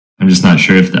I'm just not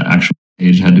sure if the actual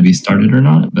page had to be started or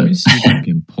not. But let me see if I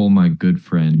can pull my good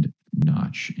friend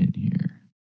Notch in here.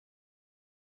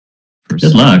 For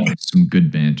good luck. Some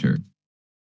good banter.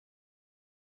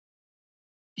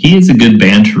 He is a good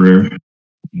banterer.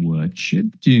 What you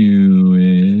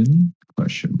doing?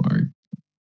 Question mark.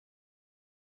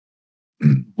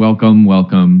 Welcome,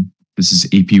 welcome. This is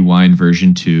AP Wine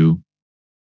version 2.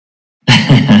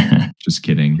 Just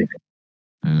kidding.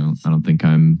 I don't think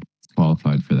I'm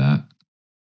qualified for that.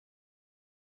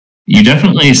 You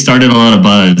definitely started a lot of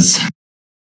buzz.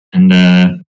 And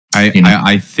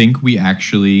I think we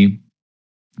actually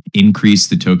increased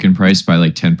the token price by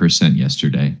like 10%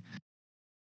 yesterday.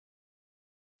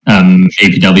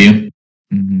 APW.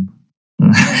 Mm-hmm.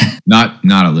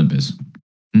 not Olympus.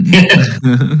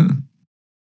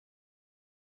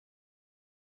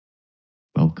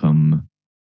 Welcome.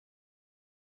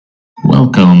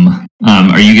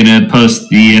 Are you gonna post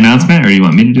the announcement, or you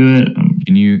want me to do it?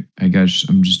 Can you? I'm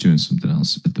just doing something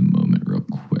else at the moment, real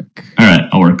quick. All right,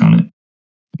 I'll work on it.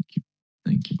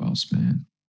 Thank you, boss man.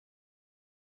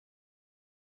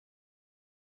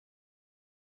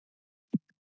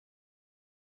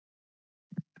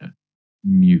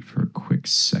 Mute for a quick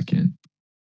second.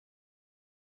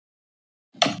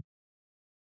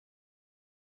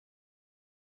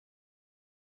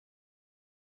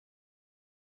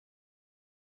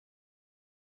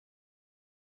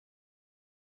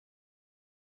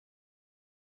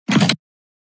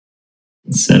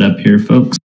 Set up here,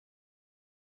 folks.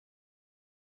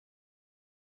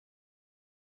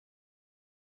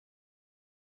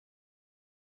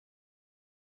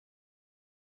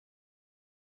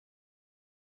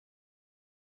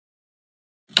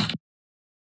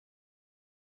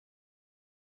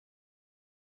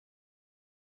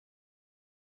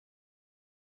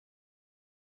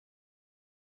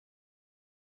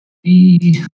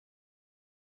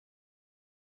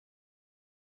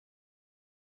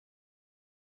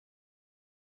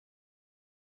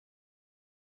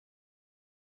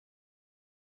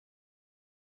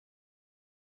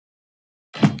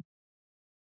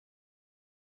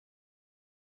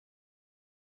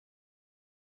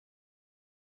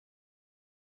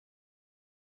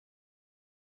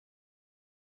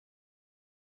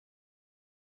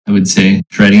 I would say,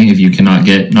 Shreddy, if you cannot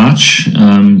get Notch,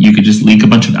 you could just leak a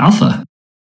bunch of alpha.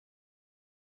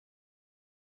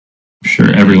 I'm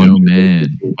sure everyone will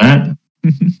do that.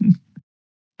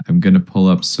 I'm going to pull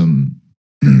up some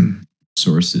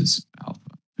sources alpha,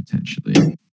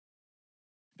 potentially.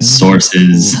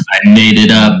 Sources. I made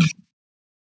it up.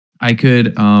 I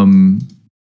could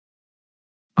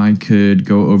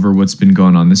go over what's been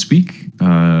going on this week.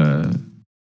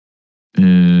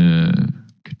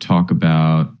 Could talk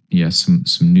about some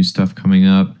new stuff coming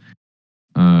up.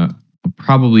 I'll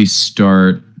probably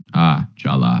start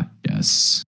Jala.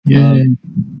 Yes. Yeah.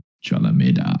 Jala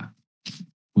Meda.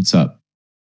 What's up?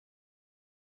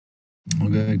 Well,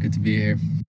 good to be here.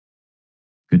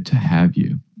 Good to have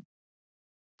you.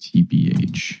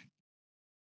 TBH.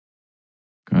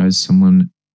 Guys, someone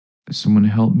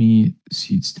help me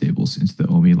seed stables into the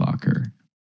Omi locker.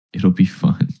 It'll be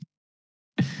fun.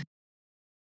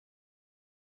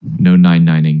 No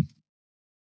 9-9ing.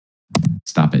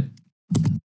 Stop it.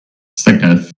 It's like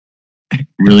a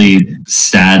really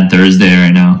sad Thursday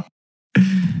right now.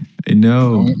 I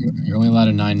know. You're only allowed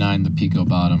to 9-9 the Pico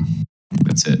bottom.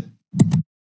 That's it.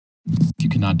 You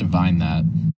cannot divine that.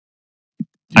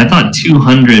 I thought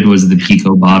 200 was the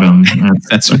Pico bottom.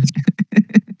 That's right.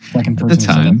 Second At the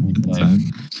person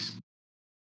time.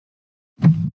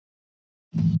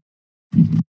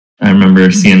 I remember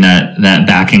seeing that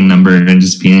backing number and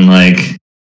just being like,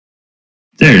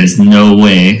 there is no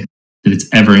way that it's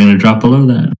ever going to drop below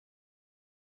that.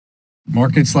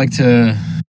 Markets like to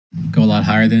go a lot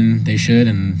higher than they should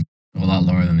and go a lot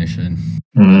lower than they should.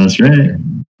 That's right.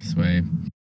 This way.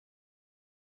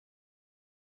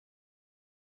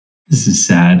 This is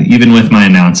sad. Even with my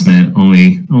announcement,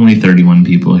 only 31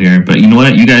 people here. But you know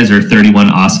what? You guys are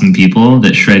 31 awesome people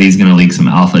that Shreddy's going to leak some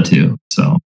alpha to.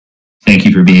 So thank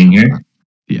you for being here.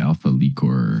 The alpha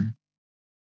leaker.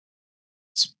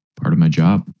 It's part of my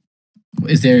job.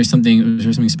 Was there something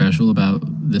special about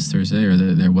this Thursday, or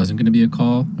that there wasn't going to be a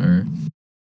call, or?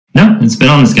 No, it's been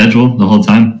on the schedule the whole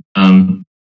time.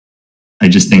 I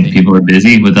just think people are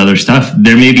busy with other stuff.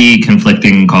 There may be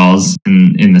conflicting calls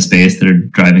in the space that are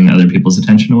driving other people's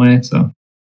attention away. So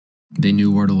they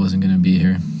knew Wardle wasn't going to be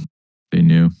here. They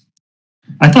knew.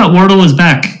 I thought Wardle was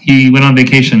back. He went on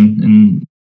vacation and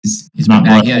he's not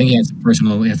back. Yeah, I think he had some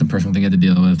personal thing he had to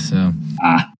deal with. So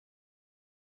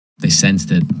they sensed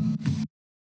it.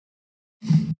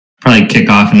 probably kick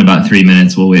off in about 3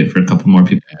 minutes. We'll wait for a couple more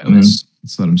people. Yeah, let's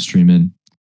let them stream in.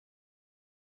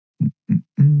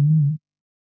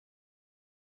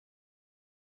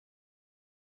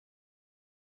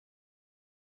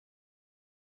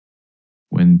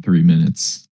 When 3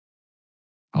 minutes,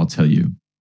 I'll tell you.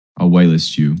 I'll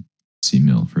whitelist you,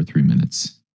 C-Mill, for 3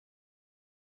 minutes.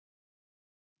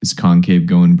 Is Concave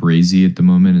going brazy at the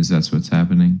moment? Is that what's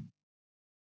happening?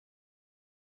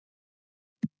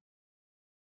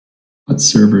 What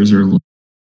servers are...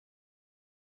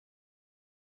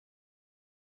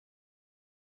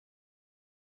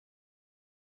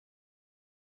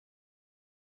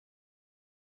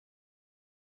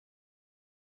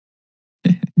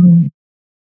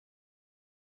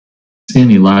 see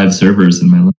any live servers in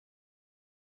my life?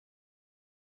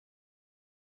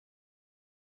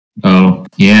 Oh,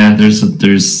 yeah, there's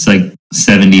like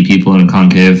 70 people in a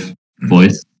Concave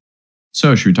voice.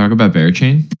 So, should we talk about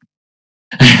Bearchain?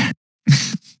 I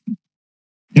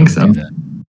think so.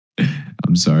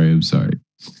 I'm sorry.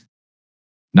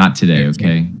 Not today,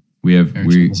 okay?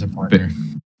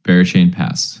 Bearchain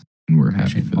passed, and we're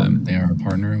happy for them. They are a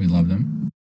partner. We love them.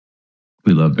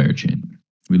 We love Bearchain.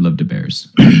 We love the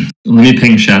Bears. Let me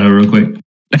ping Shadow real quick.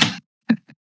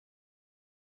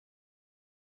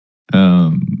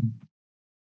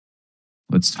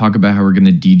 Let's talk about how we're going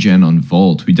to degen on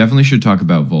Volt. We definitely should talk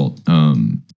about Volt.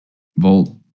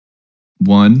 Volt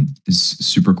 1 is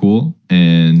super cool,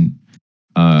 and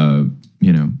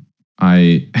you know,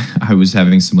 I was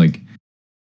having some like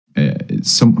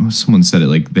someone said it,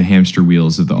 like the hamster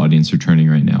wheels of the audience are turning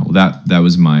right now. Well, that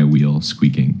was my wheel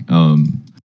squeaking.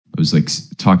 I was like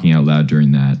talking out loud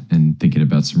during that and thinking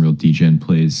about some real degen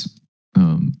plays,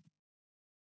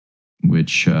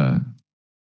 which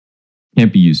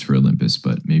can't be used for Olympus,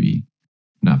 but maybe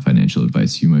not financial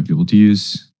advice you might be able to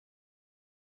use.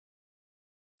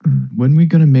 When are we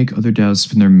going to make other DAOs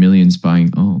spend their millions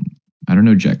buying Ohm? I don't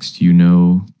know, Jex. Do you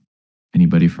know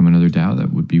anybody from another DAO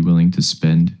that would be willing to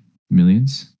spend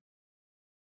millions?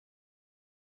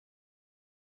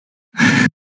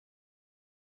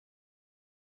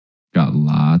 Got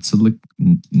lots of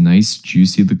nice,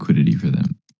 juicy liquidity for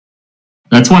them.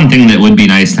 That's one thing that would be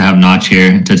nice to have Notch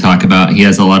here to talk about. He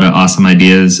has a lot of awesome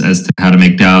ideas as to how to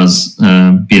make DAOs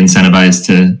be incentivized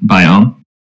to buy Ohm.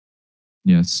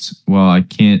 Yes. Well, I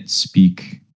can't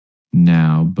speak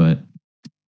now, but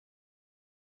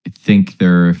I think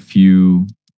there are a few.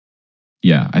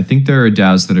 Yeah, I think there are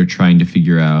DAOs that are trying to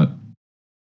figure out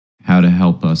how to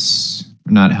help us,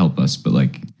 or not help us, but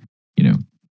like, you know,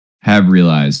 have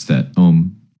realized that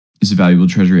Ohm is a valuable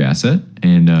treasury asset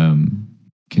and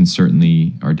can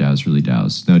certainly, are DAOs really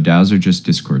DAOs? No, DAOs are just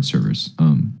Discord servers.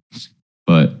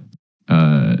 But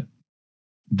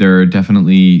there are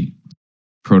definitely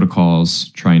protocols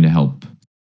trying to help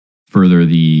further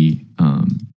the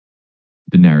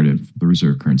narrative, the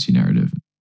reserve currency narrative.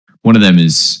 One of them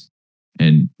is,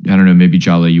 and I don't know, maybe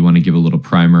Jala, you want to give a little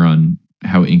primer on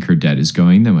how Incur debt is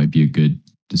going? That might be a good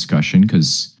discussion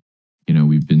because, you know,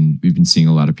 we've been seeing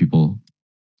a lot of people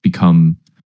become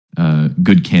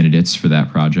good candidates for that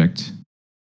project.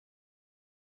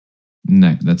 And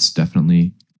that's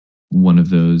definitely one of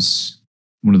those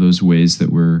ways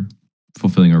that we're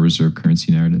fulfilling our reserve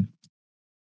currency narrative.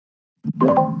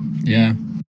 Yeah,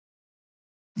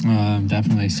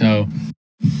 definitely. So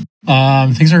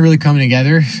things are really coming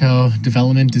together. So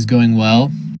development is going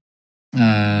well.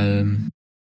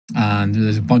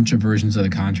 There's a bunch of versions of the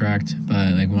contract,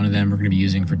 but like one of them we're going to be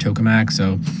using for tokamak.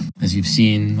 So as you've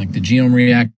seen, like the geom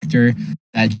reactor,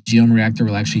 that geom reactor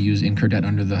will actually use Incur debt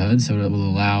under the hood. So it will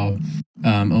allow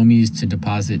ohmies to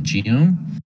deposit geom.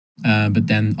 But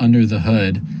then under the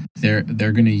hood, they're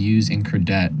going to use Incur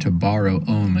debt to borrow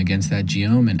Ohm against that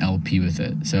geom and LP with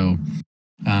it. So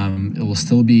it will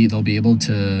still be, they'll be able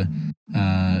to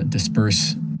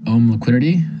disperse Ohm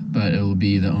liquidity, but it will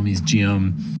be the ohmies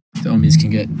geom. The ohmies can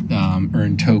get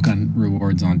earn token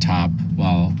rewards on top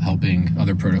while helping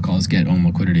other protocols get Ohm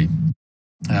liquidity.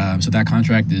 So that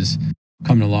contract is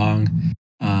coming along.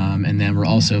 And then we're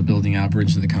also building out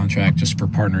versions of the contract just for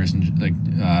partners and like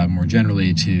more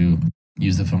generally to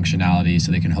use the functionality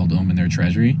so they can hold Ohm in their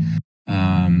treasury.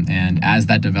 And as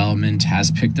that development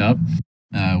has picked up,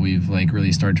 we've like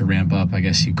really started to ramp up, I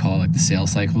guess you call it like the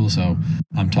sales cycle. So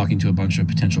I'm talking to a bunch of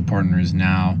potential partners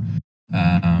now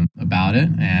about it,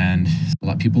 and a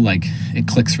lot of people, like, it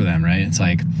clicks for them, right? It's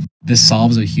like this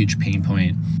solves a huge pain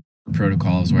point for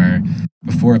protocols where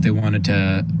before, if they wanted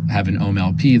to have an Ohm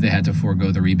LP, they had to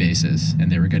forego the rebases and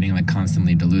they were getting like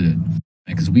constantly diluted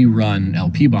because we run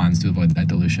LP bonds to avoid that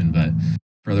dilution. But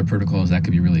For other protocols, that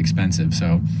could be really expensive.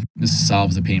 So this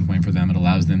solves the pain point for them. It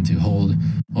allows them to hold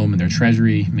Ohm in their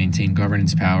treasury, maintain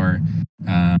governance power,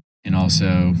 and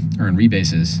also earn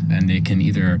rebases. And they can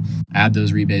either add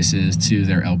those rebases to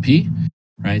their LP,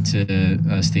 right,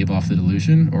 to stave off the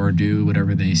dilution, or do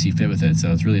whatever they see fit with it.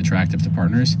 So it's really attractive to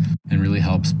partners and really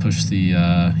helps push the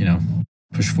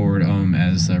push forward Ohm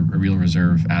as a real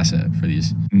reserve asset for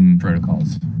these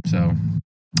protocols. So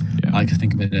I like to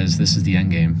think of it as this is the end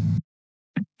game.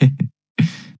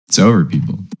 It's over,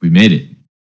 people. We made it.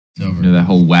 It's over. You know that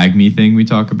whole WAGMI thing we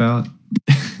talk about?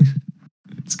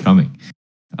 It's coming.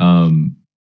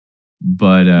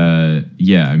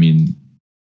 Yeah, I mean,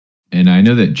 and I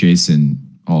know that Jason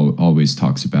always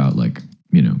talks about, like,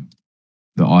 you know,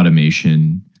 the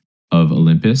automation of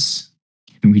Olympus.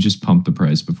 Can we just pump the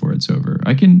price before it's over?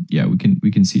 We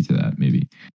can see to that. Maybe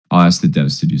I'll ask the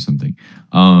devs to do something.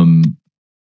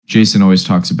 Jason always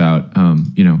talks about,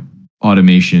 you know,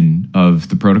 automation of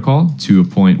the protocol to a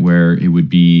point where it would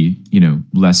be, you know,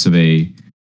 less of a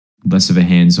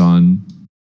hands-on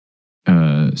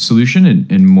solution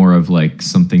and more of like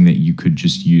something that you could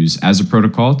just use as a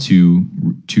protocol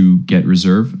to get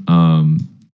reserve.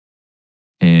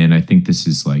 And I think this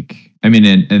is like, I mean,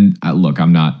 and look,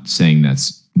 I'm not saying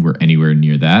we're anywhere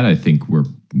near that. I think we're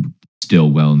still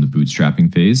well in the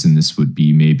bootstrapping phase, and this would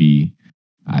be maybe,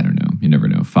 I don't know, you never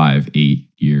know, 5-8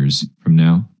 years from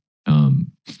now.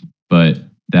 But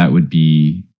that would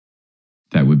be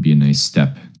a nice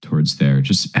step towards there.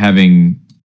 Just having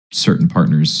certain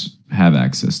partners have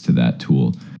access to that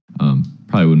tool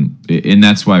probably wouldn't, and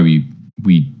that's why we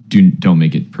don't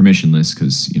make it permissionless,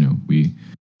 because, you know, we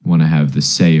want to have the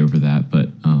say over that. But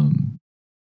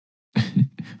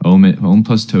Ohm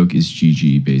plus Toke is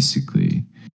GG basically.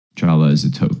 Jala is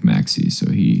a Toke maxi, so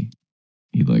he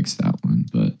likes that one.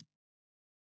 But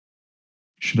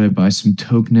should I buy some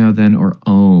Toke now then, or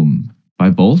Ohm? Buy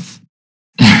both?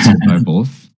 Buy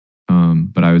both.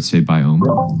 But I would say buy Ohm.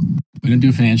 We don't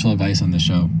do financial advice on the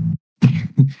show.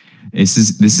 This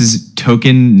is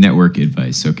token network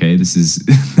advice, okay? This is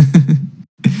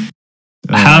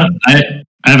I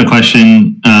have a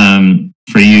question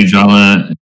for you,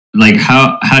 Jala. Like,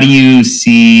 how do you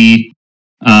see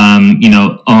you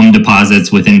know, Ohm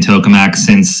deposits within tokamak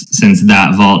since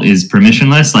that vault is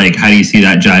permissionless? Like, how do you see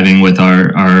that jiving with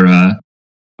our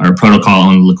protocol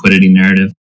on liquidity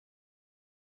narrative?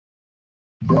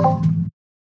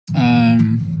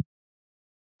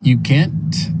 You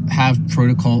can't have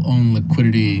protocol own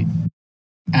liquidity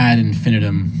ad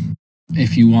infinitum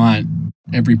if you want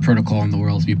every protocol in the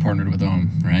world to be partnered with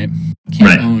Ohm, right? You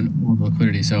can't own all the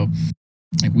liquidity. So,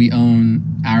 like, we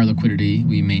own our liquidity,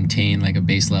 we maintain like a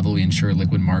base level, we ensure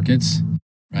liquid markets,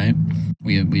 right?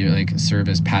 We like serve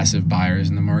as passive buyers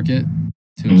in the market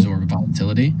to absorb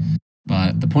volatility.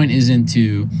 But the point isn't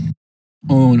to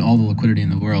own all the liquidity in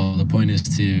the world. The point is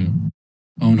to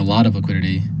own a lot of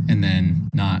liquidity and then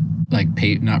not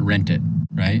rent it,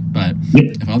 right? But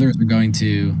if others are going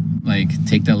to like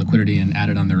take that liquidity and add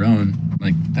it on their own,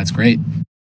 like, that's great.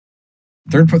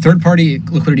 Third party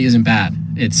liquidity isn't bad.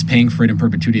 It's paying for it in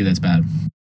perpetuity that's bad.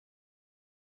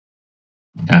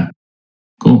 Yeah,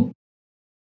 cool.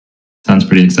 Sounds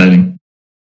pretty exciting.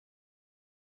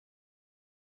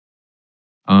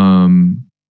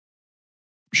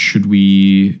 Should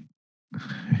we?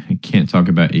 I can't talk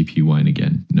about AP wine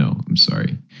again. No, I'm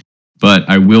sorry, but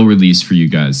I will release for you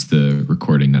guys the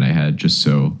recording that I had, just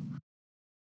so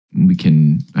we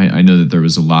can. I know that there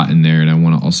was a lot in there, and I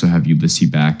want to also have Ulysses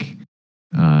back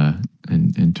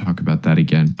and talk about that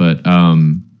again. But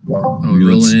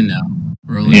rolling in now.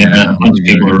 Rolling in now.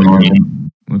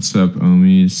 What's up,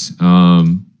 Omis?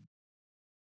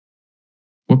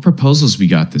 What proposals we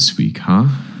got this week, huh?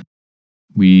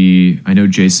 I know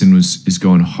Jason is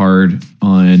going hard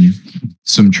on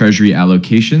some treasury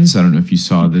allocations. I don't know if you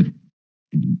saw the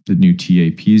new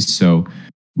TAPs. So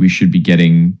we should be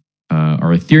getting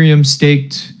our Ethereum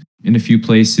staked in a few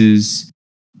places.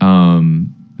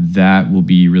 That will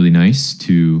be really nice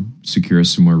to secure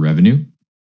some more revenue.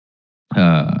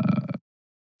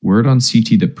 Word on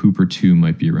CT that Pooper 2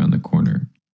 might be around the corner.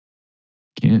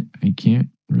 I can't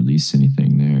release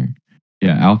anything there.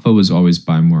 Yeah, Alpha was always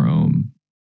buy more Ohm.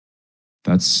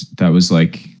 That was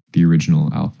like the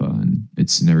original Alpha, and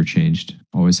it's never changed.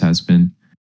 Always has been.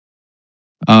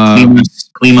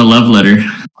 Klima love letter.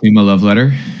 Klima love letter.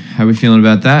 How we feeling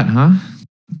about that, huh?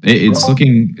 It's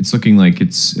looking like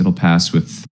it'll pass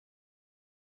with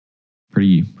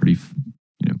pretty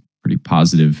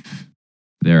positive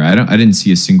there. I didn't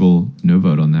see a single no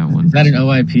vote on that one. Is that an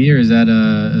OIP or is that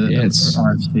it's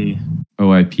RFC?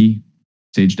 OIP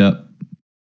staged up.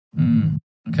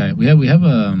 Okay, we have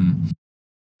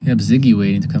We have Ziggy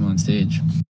waiting to come on stage.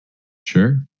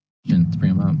 Sure. Let's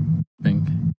bring him up.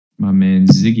 Bing. My man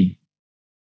Ziggy.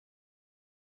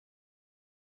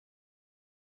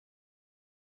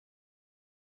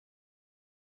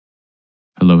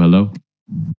 Hello, hello.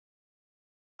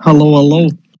 Hello.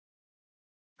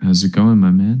 How's it going,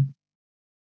 my man?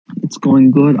 It's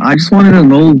going good. I just wanted to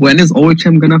know, when is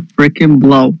OHM gonna frickin'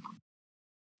 blow?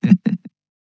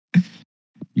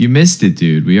 You missed it,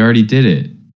 dude. We already did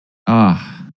it.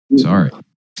 Ah, sorry.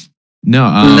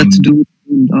 No, Let's do it,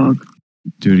 dog.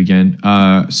 do it again.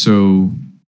 So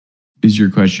is your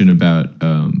question about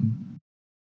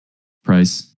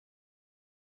price?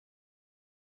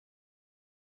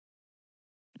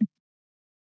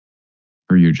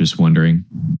 Or you're just wondering?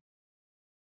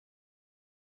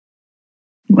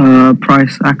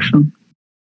 Price action.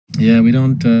 Yeah, we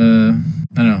don't.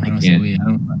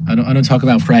 I don't talk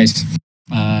about price.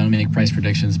 I don't make price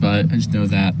predictions, but I just know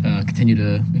that continue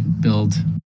to build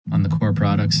on the core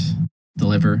products,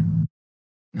 deliver, and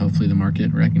hopefully the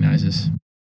market recognizes.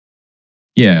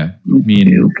 Yeah, I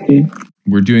mean, Okay.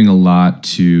 we're doing a lot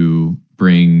to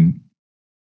bring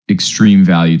extreme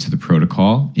value to the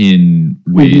protocol in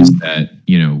ways that,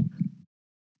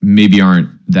 maybe aren't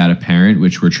that apparent,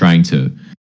 which we're trying to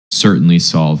certainly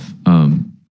solve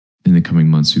in the coming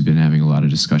months. We've been having a lot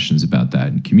of discussions about that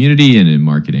in community and in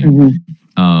marketing.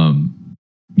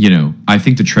 I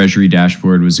think the treasury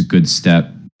dashboard was a good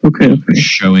step, Okay.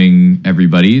 showing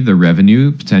everybody the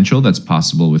revenue potential that's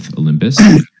possible with Olympus.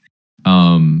 And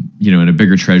a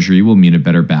bigger treasury will mean a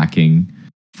better backing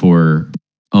for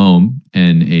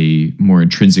and a more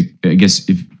intrinsic, I guess,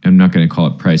 if I'm not going to call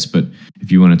it price, but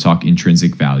if you want to talk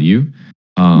intrinsic value,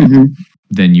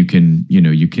 then you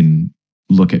can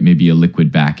look at maybe a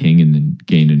liquid backing and then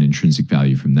gain an intrinsic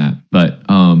value from that. But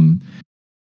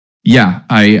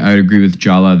I agree with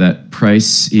Jala that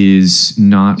price is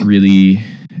not really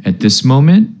at this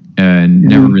moment and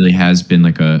never really has been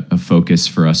like a focus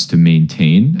for us to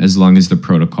maintain. As long as the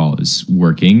protocol is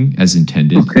working as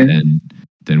intended,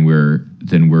 then we're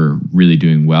really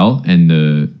doing well, and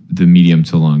the medium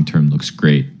to long term looks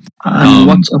great. And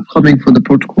what's upcoming for the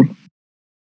protocol?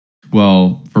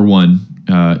 Well, for one,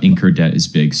 incur debt is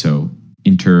big. So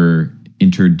inter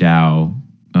DAO,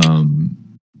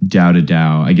 DAO to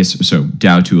DAO, I guess. So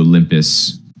DAO to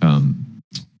Olympus, what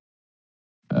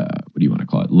do you want to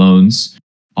call it? Loans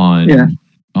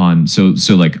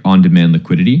so like on demand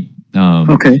liquidity.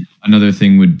 Another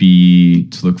thing would be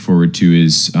to look forward to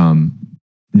is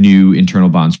new internal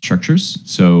bond structures.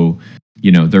 So,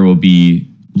 there will be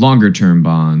longer term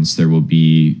bonds. There will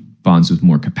be bonds with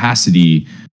more capacity.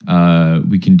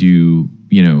 We can do,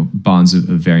 bonds of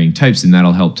varying types, and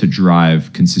that'll help to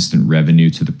drive consistent revenue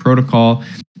to the protocol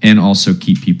and also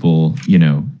keep people,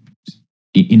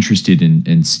 interested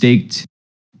and staked.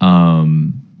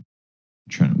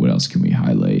 What else can we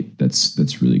highlight?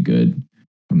 That's really good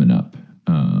coming up.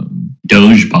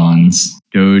 Doge bonds.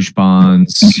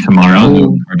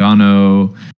 Tomorrow.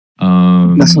 Cardano.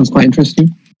 That sounds quite interesting.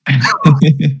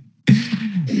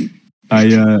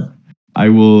 I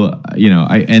will,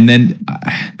 and then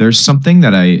there's something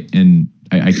that I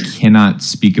cannot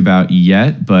speak about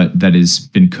yet, but that has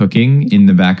been cooking in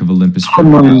the back of Olympus.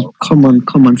 Come on,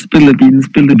 spill the beans.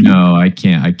 No, I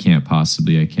can't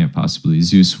possibly.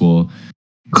 Zeus will.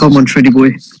 Come on, Shreddy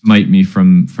boy. Smite me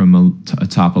from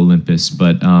atop Olympus,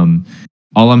 but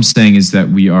all I'm saying is that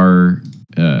we are,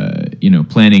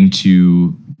 planning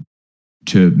to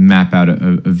map out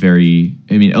a very.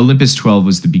 I mean, Olympus 12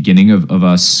 was the beginning of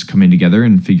us coming together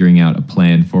and figuring out a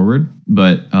plan forward.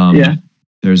 But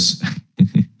there's,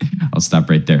 I'll stop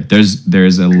right there.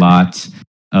 There's a lot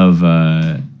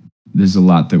that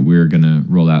we're gonna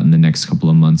roll out in the next couple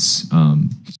of months.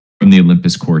 From the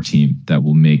Olympus core team that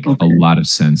will make a lot of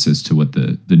sense as to what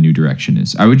the new direction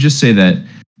is. I would just say that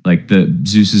like the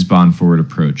Zeus's bond forward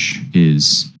approach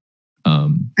is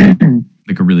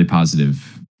like a really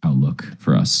positive outlook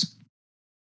for us.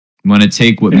 We want to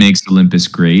take what makes Olympus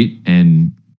great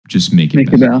and just make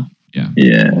it better. Yeah.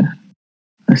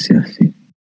 I see.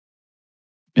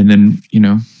 And then,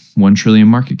 1 trillion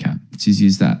market cap. It's easy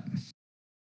as that.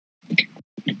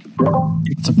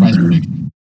 It's a price prediction.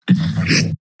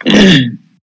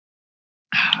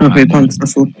 Okay, thanks.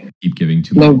 That's all. Keep giving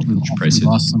too much price. We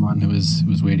lost someone who was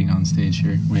waiting on stage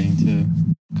here, waiting to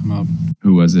come up.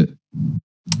 Who was it?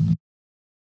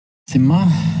 Simma.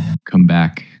 Come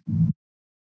back.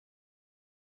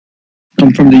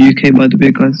 I'm from the UK, by the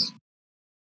way, guys.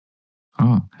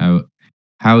 Oh,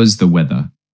 how is the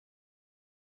weather?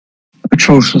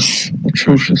 Atrocious.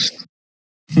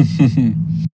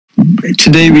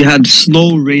 Today we had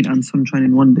snow, rain, and sunshine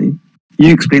in one day.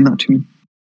 You explain that to me.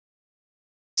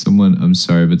 I'm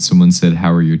sorry, but someone said,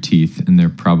 "How are your teeth?" And they're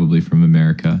probably from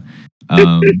America.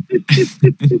 How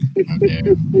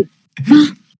dare.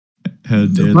 How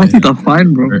dare My they? teeth are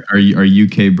fine, bro. Are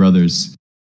UK brothers?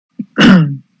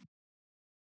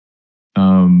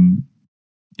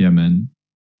 Yeah, man.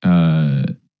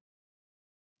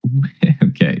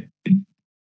 Okay,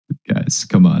 guys,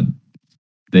 come on.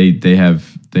 They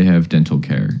have dental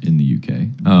care in the UK.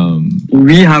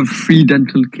 We have free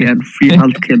dental care and free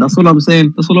health care. That's all I'm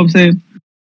saying.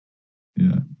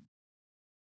 Yeah.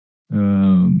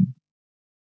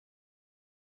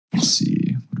 Let's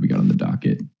see. What do we got on the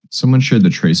docket? Someone shared the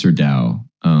Tracer DAO.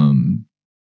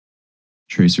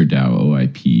 Tracer DAO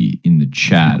OIP in the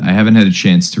chat. I haven't had a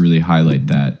chance to really highlight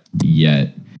that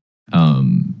yet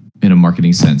in a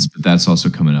marketing sense, but that's also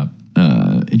coming up.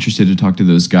 Interested to talk to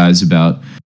those guys about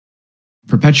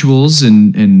perpetuals,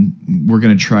 and we're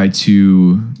going to try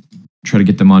to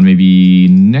get them on maybe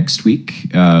next week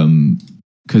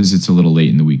because it's a little late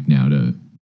in the week now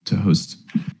to host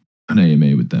an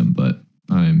AMA with them, but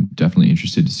I'm definitely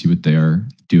interested to see what they are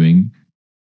doing.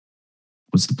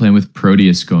 What's the plan with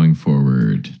Proteus going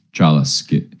forward? Jalas,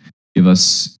 give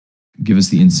us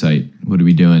the insight. What are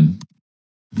we doing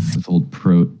with old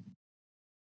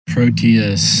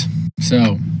Proteus.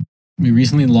 So we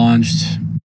recently launched,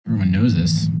 everyone knows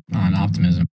this, on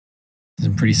Optimism.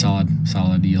 Some pretty solid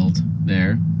yield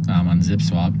there on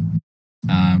ZipSwap.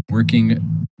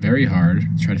 Working very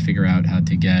hard to try to figure out how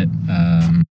to get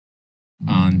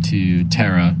onto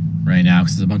Terra right now,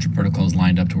 because there's a bunch of protocols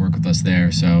lined up to work with us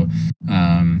there. So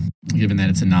given that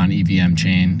it's a non-EVM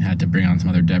chain, had to bring on some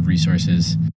other dev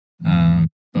resources.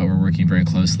 But we're working very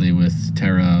closely with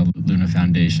Terra, Luna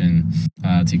Foundation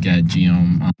to get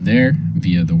Geom on there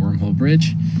via the Wormhole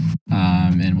Bridge.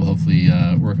 And we'll hopefully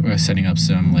work setting up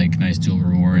some like nice dual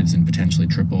rewards and potentially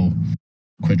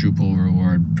quadruple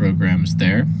reward programs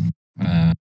there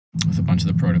with a bunch of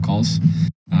the protocols.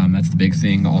 That's the big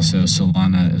thing. Also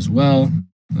Solana as well,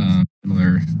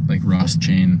 similar like Rust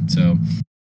chain. So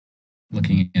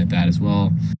looking at that as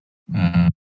well.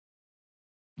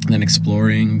 And then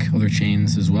exploring other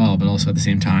chains as well, but also at the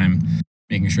same time,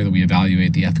 making sure that we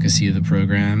evaluate the efficacy of the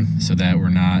program so that we're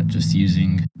not just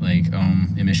using like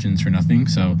emissions for nothing.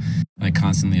 So like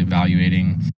constantly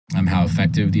evaluating how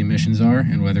effective the emissions are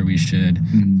and whether we should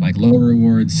like lower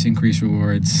rewards, increase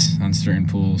rewards on certain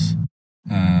pools,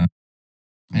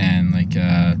 and like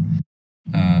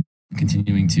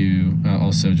continuing to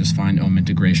also just find OM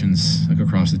integrations like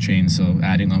across the chain. So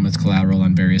adding OM as collateral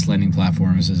on various lending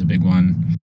platforms is a big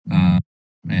one.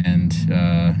 And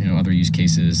other use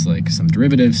cases like some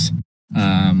derivatives,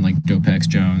 like Dopex,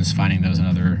 Jones, finding those on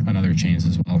other chains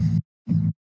as well.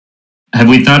 Have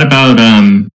we thought about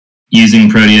using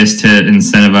Proteus to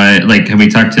incentivize? Like, have we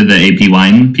talked to the AP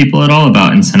Wine people at all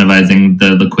about incentivizing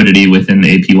the liquidity within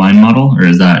the AP Wine model, or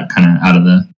is that kind of out of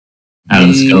the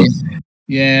scope?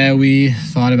 Yeah, we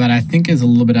thought about it. I think it's a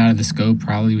little bit out of the scope.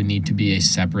 Probably would need to be a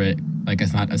separate. Like,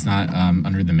 it's not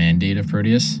under the mandate of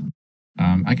Proteus.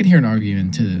 I could hear an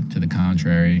argument to the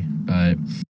contrary, but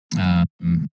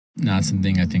not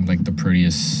something I think like the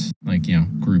Proteus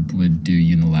group would do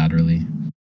unilaterally.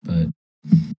 But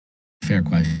fair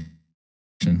question.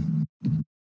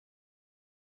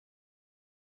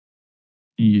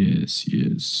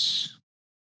 Yes.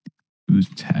 Who's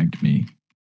tagged me?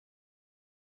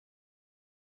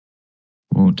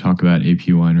 Won't talk about AP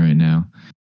Wine right now.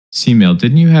 C-Mail,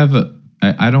 didn't you have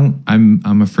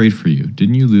I'm afraid for you.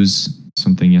 Didn't you lose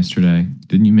something yesterday?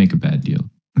 Didn't you make a bad deal?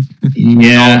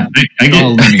 Yeah, I get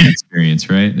all learning experience,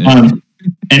 right?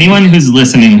 Anyone who's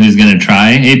listening who's going to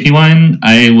try AP Wine,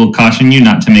 I will caution you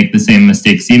not to make the same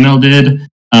mistake C-Mail did.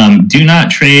 Do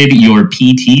not trade your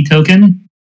PT token.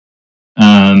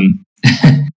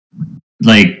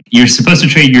 Like, you're supposed to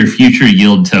trade your future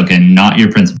yield token, not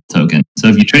your principal token. So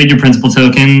if you trade your principal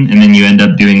token and then you end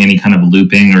up doing any kind of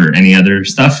looping or any other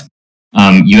stuff,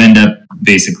 you end up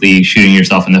basically shooting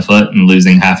yourself in the foot and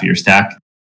losing half of your stack.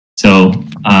 So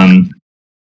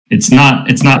it's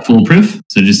not foolproof.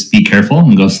 So just be careful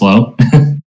and go slow.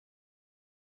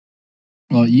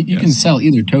 Well, you can sell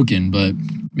either token, but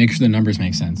make sure the numbers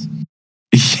make sense.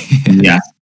 Yeah.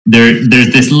 There's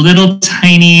this little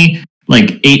tiny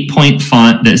 8-point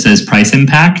font that says price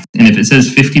impact, and if it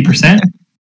says 50%,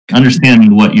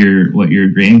 understand what you're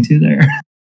agreeing to there.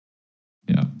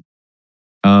 Yeah.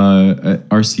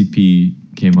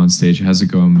 RCP came on stage. How's it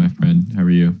going, my friend? How are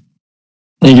you?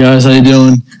 Hey guys, how you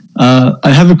doing? I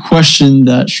have a question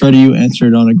that Shreddy you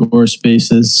answered on Agora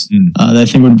Spaces that I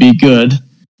think would be good.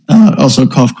 Also,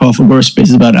 cough, Agora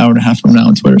Spaces about an hour and a half from now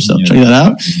on Twitter, so check that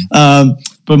out.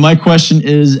 But my question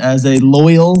is, as a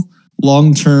loyal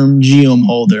long-term geome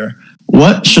holder.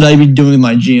 What should I be doing with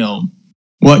my geome?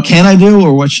 What can I do,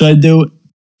 or what should I do?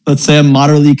 Let's say I'm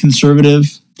moderately conservative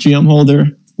geome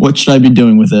holder. What should I be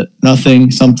doing with it?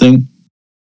 Nothing, something.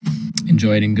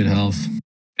 Enjoy it in good health.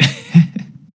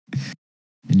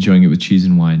 Enjoying it with cheese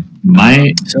and wine.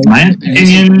 My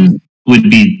opinion would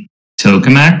be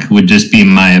tokamak, would just be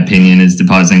my opinion, is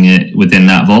depositing it within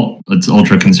that vault. It's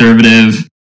ultra conservative,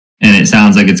 and it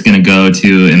sounds like it's going to go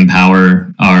to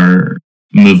empower our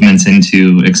movements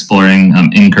into exploring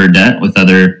incur debt with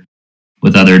other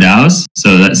DAOs.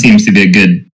 So that seems to be a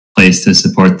good place to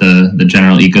support the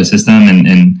general ecosystem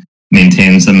and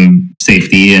maintain some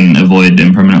safety and avoid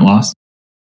impermanent loss.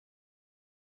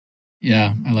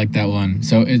 Yeah, I like that one.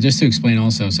 So just to explain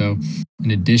also, so in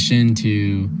addition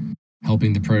to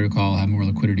helping the protocol have more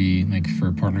liquidity, like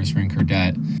for partners for incur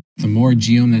debt, the more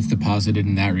geome that's deposited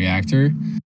in that reactor,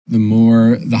 the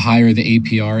higher the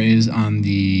APR is on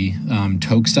the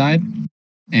toke side,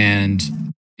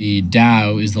 and the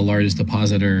DAO is the largest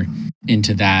depositor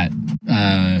into that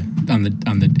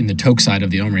in the toke side of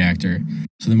the ohm reactor.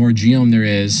 So the more geome there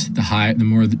is,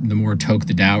 the more toke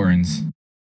the DAO earns,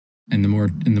 and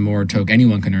the more toke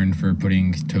anyone can earn for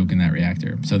putting toke in that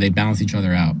reactor. So they balance each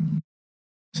other out.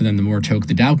 So then the more toke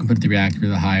the DAO can put at the reactor,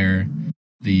 the higher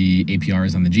the APR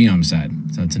is on the geome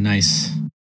side. So it's a nice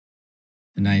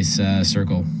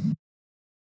circle.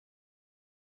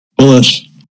 Bullish.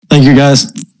 Thank you,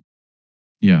 guys.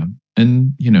 Yeah.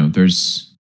 And,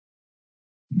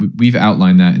 we've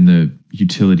outlined that in the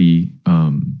utility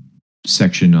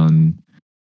section on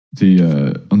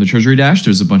the Treasury Dash.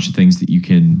 There's a bunch of things that you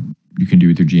can do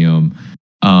with your geome.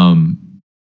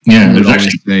 There's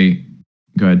actually...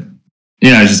 Go ahead.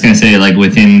 Yeah, I was just going to say, like,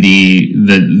 within the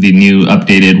new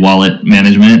updated wallet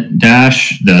management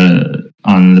dash,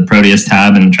 on the Proteus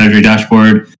tab in the Treasury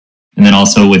dashboard, and then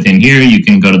also within here, you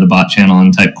can go to the bot channel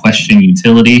and type question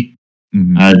utility.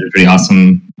 Mm-hmm. There's a pretty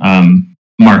awesome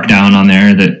markdown on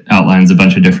there that outlines a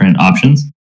bunch of different options.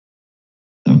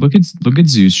 So. Look at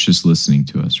Zeus just listening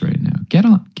to us right now. Get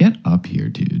up here,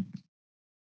 dude.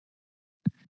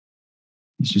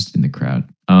 He's just in the crowd.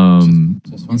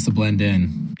 Just wants to blend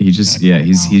in. He's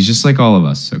just like all of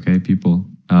us, okay, people.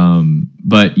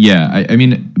 But yeah, I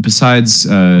mean, besides,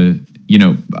 I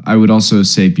would also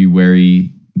say be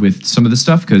wary with some of the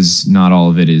stuff, because not all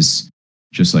of it is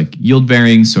just like yield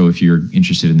bearing. So if you're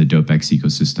interested in the DopeX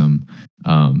ecosystem,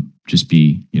 just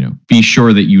be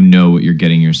sure that you know what you're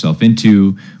getting yourself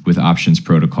into with options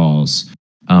protocols.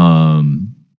 But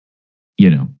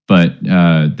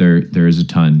there is a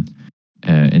ton,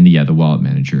 and the wallet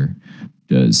manager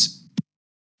does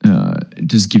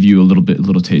give you a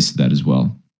little taste of that as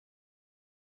well.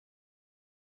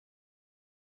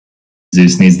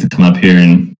 Zeus needs to come up here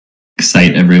and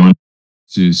excite everyone.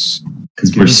 Zeus,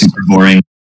 because we're super boring.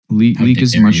 Leak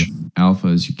as much alpha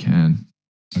as you can.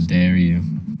 How dare you?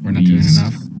 We're not doing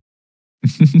enough.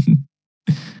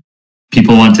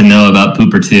 People want to know about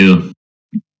Pooper 2.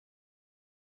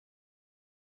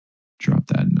 Drop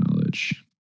that knowledge.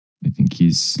 I think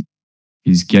he's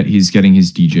getting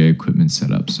his DJ equipment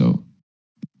set up, so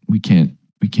we can't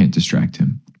distract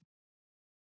him.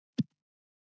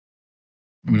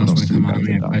 Anyone else want to come on?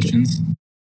 We have questions.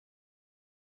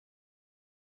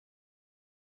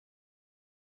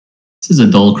 This is a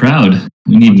dull crowd.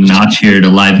 We need Notch here to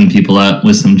liven people up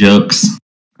with some jokes.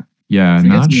 Yeah,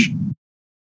 Notch.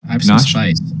 I have some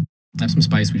spice. I have some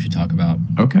spice we should talk about.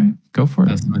 Okay, go for it.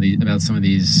 About some of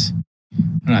these. I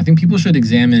don't know. I think people should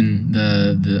examine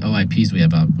the OIPs we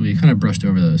have up. We kind of brushed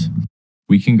over those.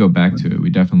 We can go back to it. We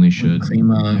definitely should. With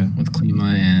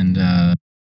Klima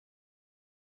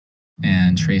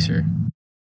and Tracer.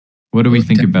 What do we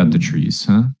think about the trees,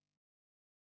 huh?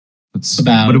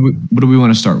 What do we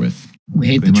want to start with? We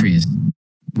hate the trees.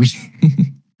 We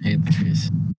hate the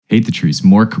trees. Hate the trees.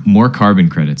 More carbon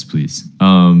credits, please.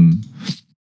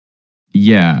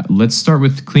 Yeah, let's start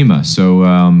with Klima. So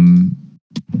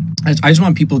I just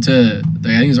want people to, I think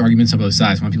there's arguments on both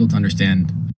sides. I want people to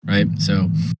understand, right? So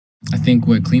I think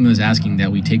what Klima is asking,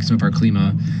 that we take some of our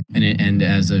Klima and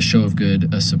as a show of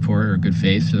good support or good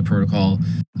faith to the protocol,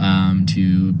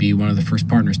 to be one of the first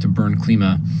partners to burn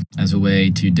Klima as a way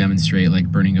to demonstrate like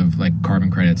burning of like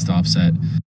carbon credits to offset,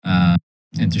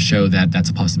 and to show that that's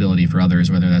a possibility for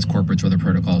others, whether that's corporates or other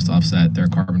protocols to offset their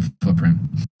carbon footprint.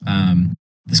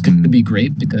 This could be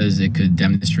great because it could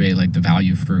demonstrate like the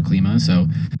value for Klima. So,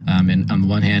 and on the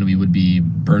one hand, we would be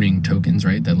burning tokens,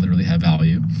 right, that literally have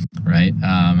value, right?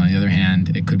 On the other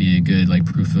hand, it could be a good like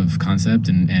proof of concept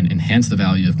and enhance the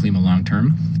value of Klima long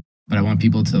term. But I want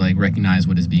people to like recognize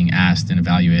what is being asked and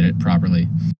evaluate it properly.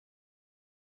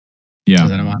 Yeah.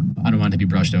 I don't want it to be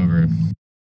brushed over.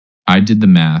 I did the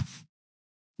math,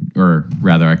 or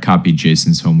rather, I copied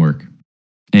Jason's homework.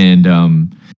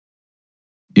 And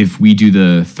if we do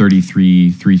the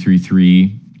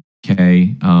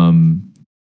 33,333K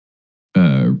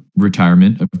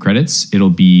retirement of credits, it'll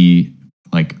be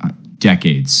like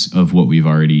decades of what we've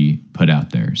already put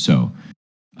out there. So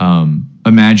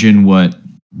imagine what,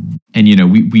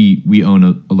 and we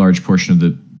own a large portion of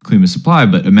the Klima supply,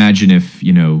 but imagine if,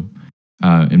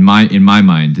 in my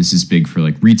mind, this is big for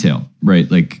like retail, right?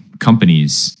 Like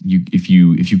companies, if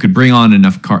you could bring on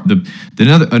enough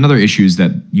another issue is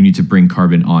that you need to bring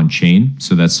carbon on chain.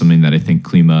 So that's something that I think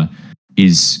Klima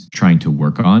is trying to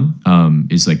work on,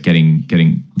 is like getting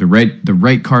the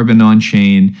right carbon on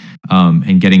chain,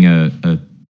 and getting a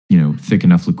thick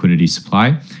enough liquidity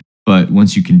supply. But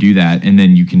once you can do that, and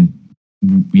then you can,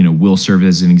 will serve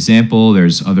as an example.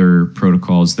 There's other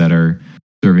protocols that are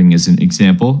serving as an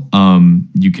example.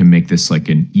 You can make this like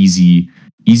an easy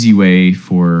way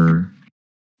for,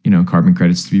 carbon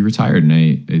credits to be retired.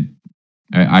 And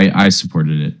I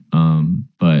supported it.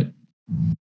 But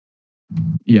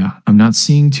yeah, I'm not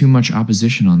seeing too much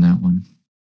opposition on that one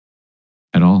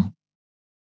at all.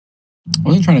 I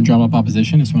wasn't trying to drum up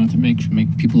opposition. I just wanted to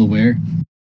make people aware of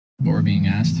what we're being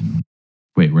asked.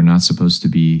 Wait, we're not supposed to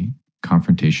be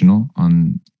confrontational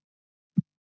on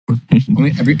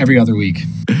Only every other week.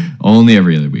 Only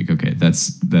every other week. Okay,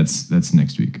 that's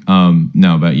next week.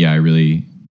 No, but yeah,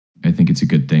 I think it's a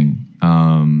good thing.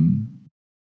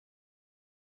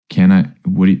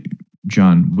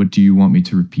 John, what do you want me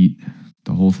to repeat?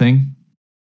 The whole thing?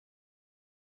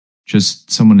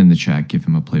 Just someone in the chat, give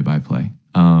him a play-by-play.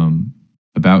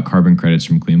 About carbon credits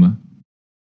from Klima.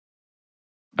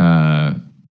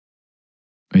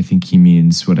 I think he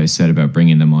means what I said about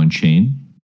bringing them on chain.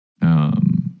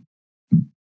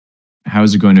 How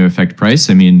is it going to affect price?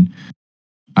 I mean,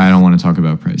 I don't want to talk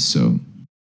about price, so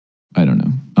I don't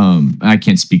know. I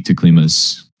can't speak to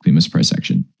Klima's price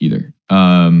action either.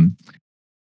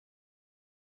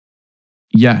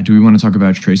 Yeah, do we want to talk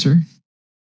about Tracer?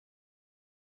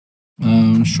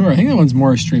 Sure. I think that one's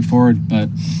more straightforward, but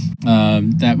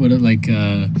that would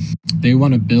they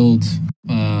want to build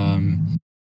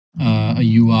a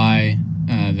UI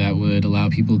that would allow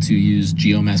people to use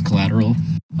GOHM as collateral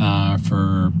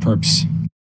for perps,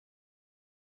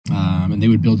 and they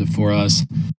would build it for us.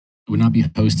 It would not be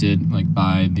hosted like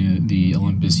by the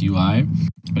Olympus UI,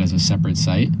 but as a separate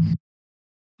site.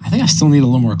 I think I still need a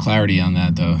little more clarity on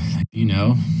that, though.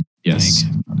 Yes. Are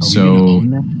we gonna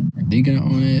own that? Are they gonna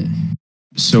own it?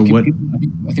 So I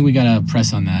think we gotta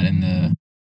press on that in the.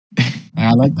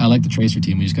 I like the Tracer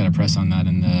team. We just gotta press on that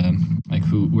in the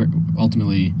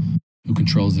who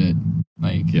controls it.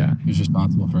 Who's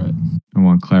responsible for it. I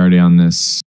want clarity on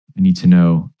this. I need to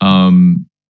know.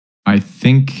 I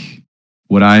think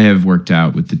what I have worked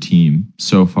out with the team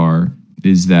so far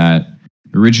is that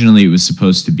originally it was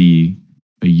supposed to be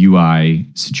a UI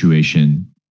situation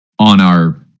on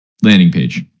our landing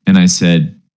page. And I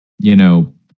said,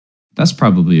 that's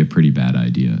probably a pretty bad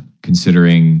idea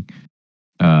considering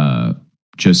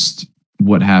just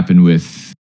what happened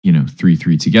with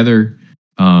 3.3 together,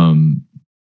 and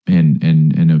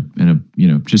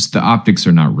just the optics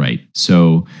are not right.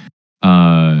 So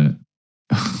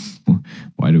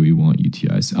why do we want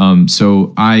UTIs?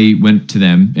 So I went to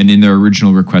them, and in their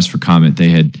original request for comment, they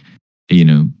had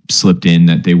slipped in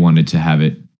that they wanted to have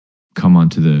it come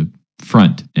onto the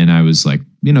front, and I was like,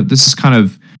 this is kind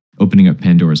of opening up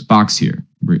Pandora's box here.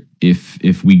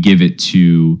 If we give it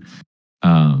to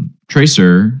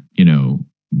Tracer,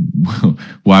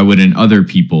 why wouldn't other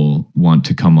people want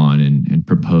to come on and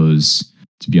propose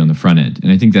to be on the front end?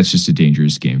 And I think that's just a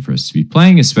dangerous game for us to be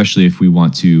playing, especially if we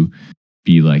want to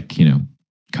be like,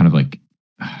 kind of like,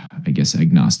 I guess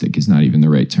agnostic is not even the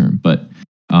right term, but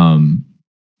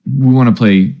we want to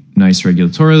play nice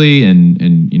regulatorily and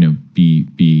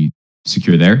be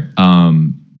secure there.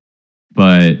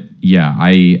 But yeah,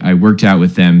 I worked out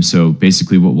with them. So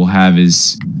basically what we'll have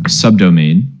is a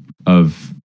subdomain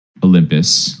of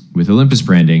Olympus with Olympus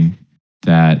branding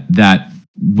that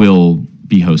will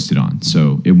be hosted on.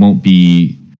 So it won't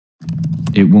be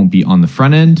on the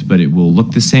front end, but it will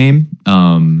look the same.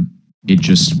 It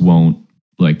just won't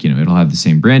it'll have the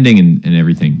same branding and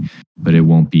everything, but it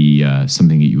won't be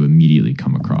something that you immediately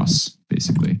come across,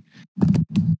 basically.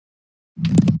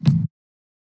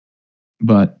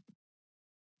 But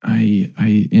I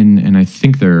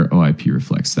think their OIP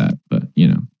reflects that, but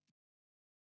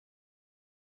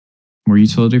more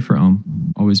utility for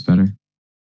ohm, always better.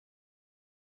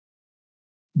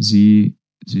 Z.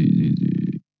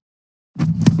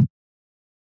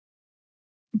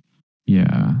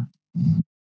 Yeah.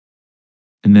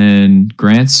 And then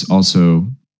Grants also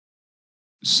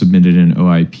submitted an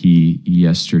OIP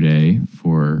yesterday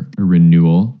for a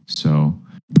renewal. So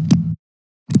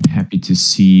happy to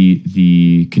see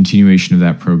the continuation of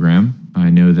that program. I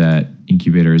know that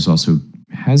Incubator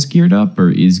has geared up or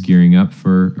is gearing up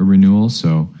for a renewal.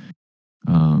 So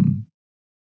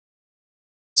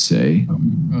say.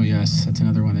 Oh yes, that's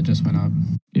another one that just went up.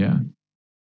 Yeah.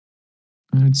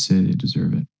 I'd say they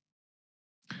deserve it.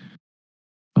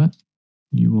 But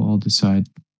you will all decide.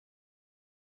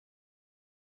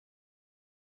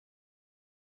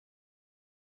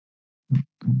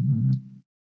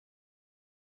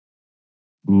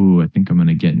 Ooh, I think I'm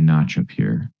gonna get Notch up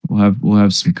here. We'll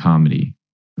have some comedy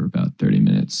for about 30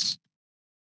 minutes.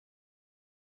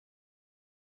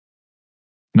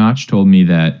 Notch told me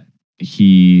that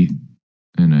he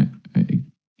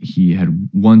had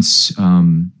once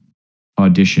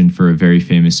auditioned for a very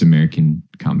famous American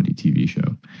comedy TV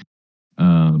show,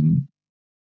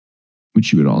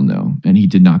 which you would all know, and he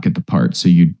did not get the part, so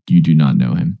you do not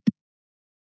know him.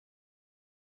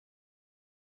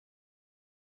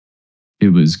 It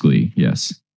was Glee,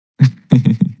 yes.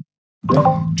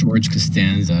 George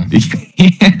Costanza.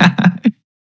 Yeah,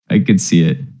 I could see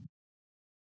it.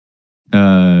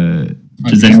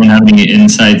 Does anyone have any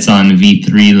insights on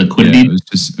V3 liquidity? Yeah, I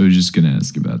was just gonna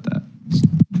ask about that.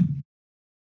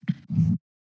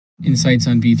 Insights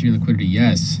on V3 liquidity,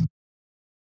 yes.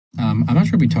 I'm not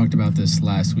sure if we talked about this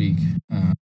last week,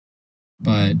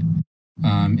 but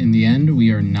in the end, we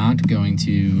are not going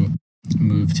to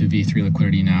move to V3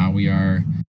 liquidity now. We are,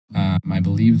 I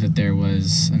believe that there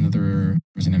was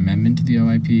an amendment to the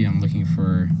OIP. I'm looking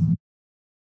for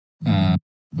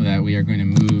that we are going to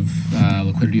move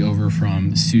liquidity over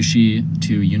from Sushi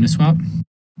to Uniswap.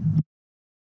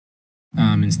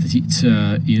 It's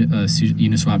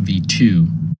Uniswap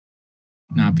V2,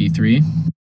 not V3.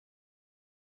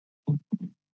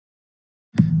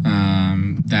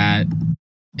 That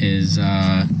is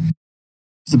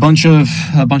it's a bunch of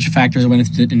factors that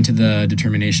went into the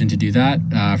determination to do that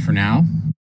for now.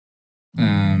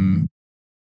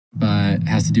 But it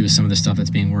has to do with some of the stuff that's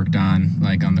being worked on,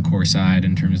 like on the core side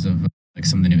in terms of like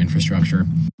some of the new infrastructure.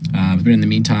 But in the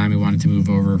meantime, we wanted to move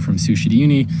over from Sushi to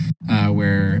Uni,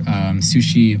 where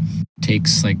Sushi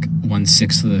takes like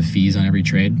 1/6 of the fees on every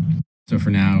trade. So for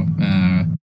now,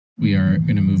 we are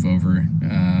going to move over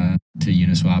to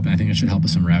Uniswap, and I think it should help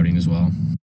with some routing as well.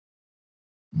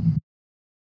 It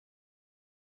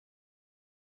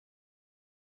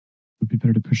would be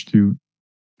better to push through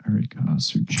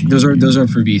Aricos or G. Those are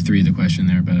for V3, the question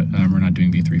there, but we're not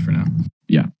doing V3 for now.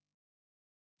 Yeah.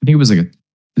 I think it was like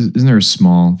isn't there a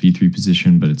small V3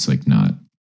 position, but it's like not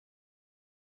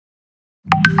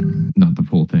the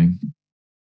full thing.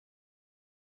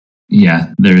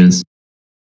 Yeah, there is.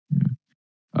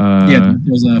 Yeah,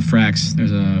 there's a Frax.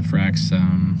 Frax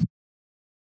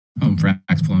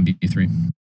pull on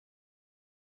V3.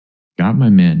 Got my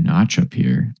man Notch up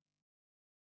here.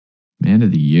 Man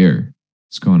of the year.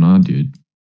 What's going on, dude?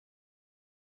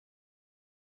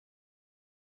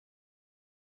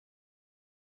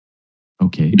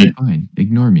 Okay, fine.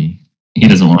 Ignore me. He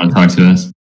doesn't want to talk to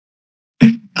us.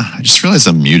 I just realized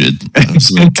I'm muted. I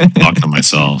was like, talking to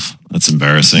myself. That's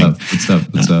embarrassing. What's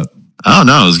up? Oh,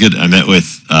 no, it was good. I met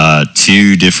with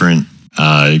two different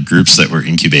groups that were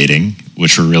incubating,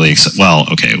 which were really excited. Well,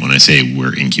 okay, when I say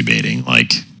we're incubating,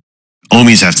 like,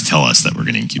 Ohmies have to tell us that we're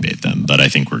going to incubate them, but I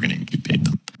think we're going to incubate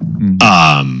them.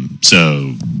 Mm-hmm.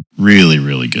 So really,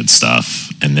 really good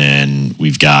stuff. And then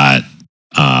we've got,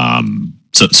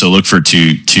 so look for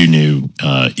two new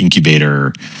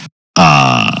incubator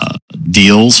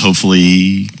deals,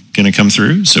 hopefully going to come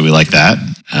through. So we like that.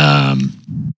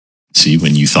 See,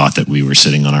 when you thought that we were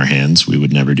sitting on our hands, we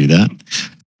would never do that.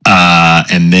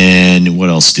 And then what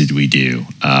else did we do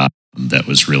that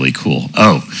was really cool?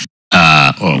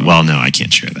 Well, no, I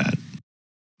can't share that.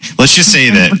 Let's just say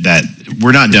that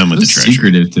we're not done with the treasury.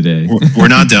 Secretive today. We're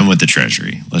not done with the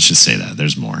treasury. Let's just say that.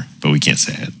 There's more, but we can't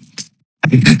say it.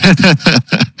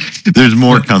 There's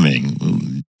more coming.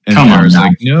 And Come on,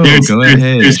 like, no, go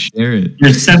ahead, share it.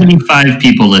 There's 75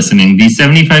 people listening. These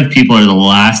 75 people are the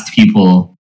last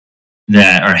people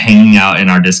that are hanging out in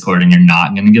our Discord, and you're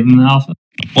not going to give them the alpha.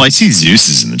 Well, I see Zeus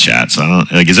is in the chat, so I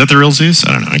don't like. Is that the real Zeus?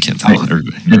 I don't know. I can't tell.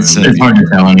 It's hard to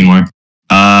tell anymore.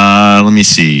 Let me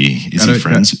see. Is he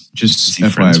friends? Just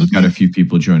FYI, we've got a few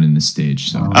people joining the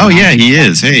stage. So. Oh yeah, he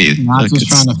is. Hey, not just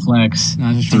trying to flex.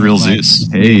 Not just the real Zeus.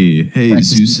 Hey,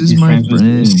 Zeus is my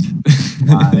friend.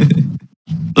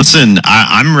 Listen,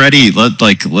 I'm ready. When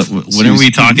are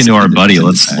we talking to our buddy?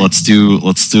 Let's do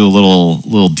a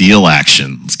little deal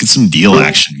action. Let's get some deal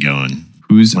action going.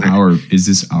 Who's is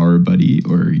this our buddy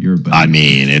or your buddy? I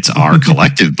mean, it's our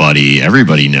collective buddy.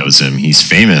 Everybody knows him. He's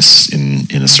famous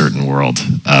in a certain world.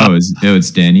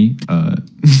 It's Danny.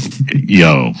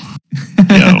 Yo.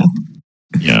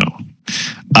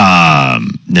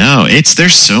 No,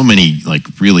 there's so many like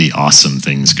really awesome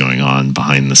things going on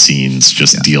behind the scenes,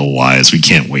 just deal wise. We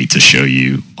can't wait to show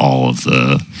you all of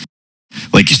the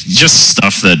like just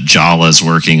stuff that Jala's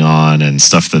working on and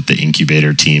stuff that the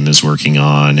incubator team is working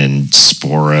on, and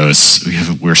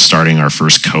Sporos. We're starting our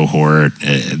first cohort.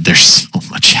 There's so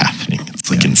much happening.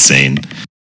 It's like insane.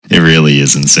 It really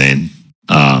is insane.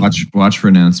 Watch for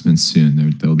announcements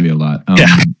soon. There'll be a lot.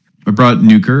 I brought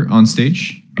Nuker on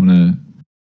stage. I'm gonna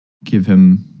give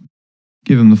him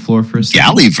the floor for a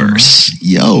second. Galliverse,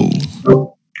 yo.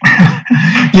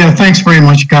 Yeah, thanks very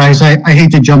much, guys. I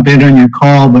hate to jump in on your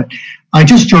call, but I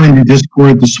just joined the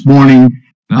Discord this morning.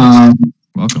 Nice.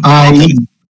 Welcome.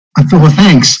 Well,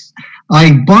 thanks.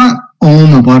 I bought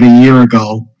Ohm about a year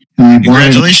ago. And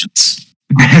Congratulations.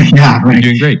 Yeah, right.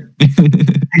 You're doing great.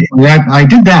 I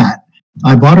did that.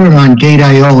 I bought it on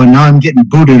Gate.io, and now I'm getting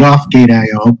booted off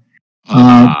Gate.io.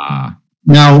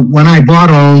 Now, when I bought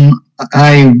Ohm,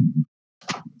 I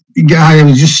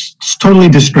was just totally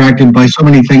distracted by so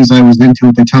many things I was into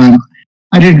at the time.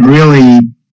 I didn't really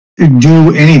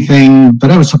do anything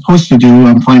that I was supposed to do.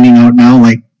 I'm finding out now,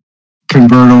 like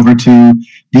convert over to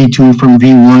V2 from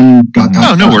V1.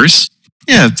 Oh, no worries.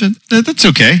 Yeah, that's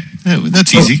okay.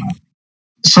 That's easy.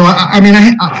 So, I mean,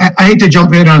 I hate to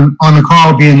jump in on the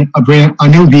call being a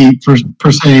newbie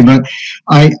per se, but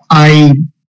I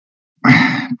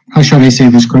how should I say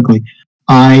this quickly?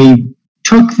 I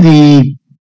took the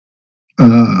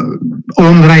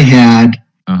Ohm that I had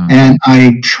and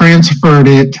I transferred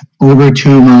it over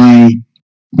to my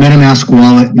MetaMask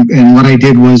wallet. And what I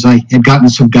did was I had gotten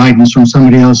some guidance from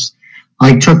somebody else.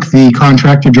 I took the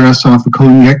contract address off of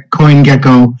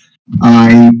CoinGecko.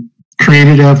 I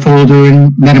created a folder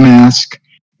in MetaMask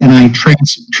and I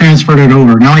transferred it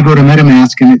over. Now I go to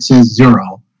MetaMask and it says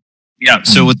 0. Yeah,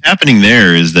 so what's happening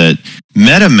there is that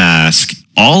MetaMask,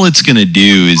 all it's going to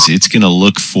do is it's going to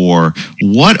look for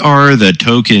what are the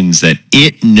tokens that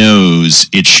it knows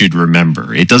it should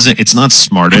remember. It's not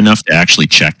smart enough to actually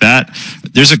check that.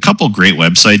 There's a couple great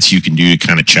websites you can do to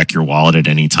kind of check your wallet at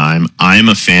any time. I'm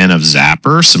a fan of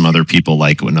Zapper. Some other people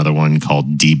like another one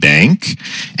called DBank.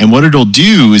 And what it'll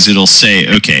do is it'll say,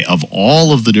 okay, of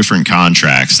all of the different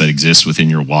contracts that exist within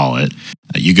your wallet,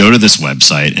 you go to this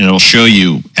website and it'll show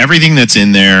you everything that's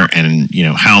in there and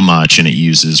how much, and it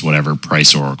uses whatever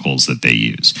price oracles that they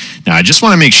use. Now, I just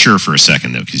want to make sure for a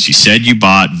second though, because you said you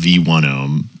bought V1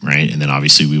 Ohm, right? And then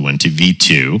obviously we went to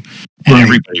V2. And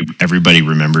everybody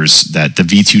remembers that the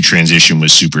V2 transition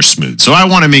was super smooth. So I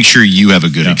want to make sure you have a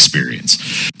good experience.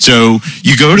 So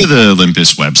you go to the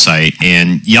Olympus website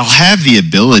and you'll have the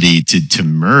ability to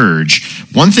merge.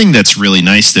 One thing that's really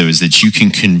nice though is that you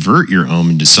can convert your Ohm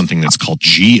into something that's called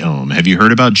G-Ohm. Have you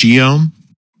heard about G-Ohm?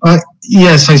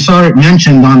 Yes, I saw it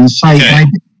mentioned on the site. Okay.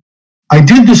 I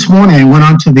did this morning. I went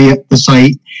onto the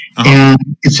site and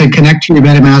it said connect to your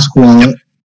MetaMask wallet. Yep.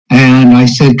 And I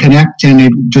said connect, and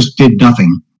it just did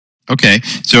nothing. Okay.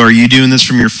 So are you doing this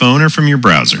from your phone or from your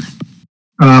browser?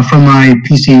 From my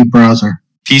PC browser.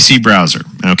 PC browser.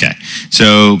 Okay.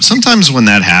 So sometimes when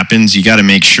that happens, you got to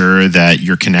make sure that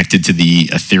you're connected to the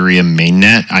Ethereum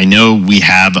mainnet. I know we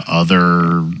have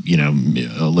other,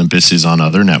 Olympus is on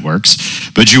other networks,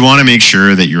 but you want to make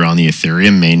sure that you're on the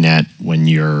Ethereum mainnet when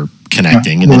you're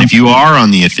connecting. And then if you are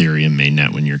on the Ethereum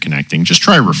mainnet when you're connecting, just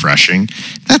try refreshing.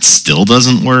 If that still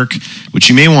doesn't work, what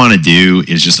you may want to do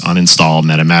is just uninstall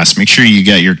MetaMask. Make sure you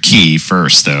get your key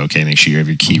first, though. Okay, make sure you have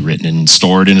your key written and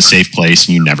stored in a safe place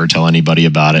and you never tell anybody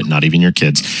about it, not even your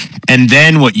kids. And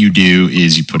then what you do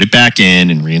is you put it back in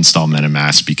and reinstall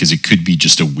MetaMask, because it could be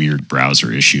just a weird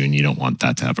browser issue and you don't want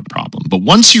that to have a problem. But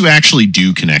once you actually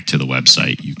do connect to the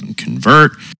website, you can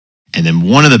convert. And then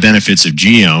one of the benefits of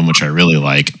G-Ohm, which I really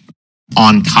like,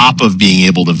 on top of being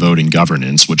able to vote in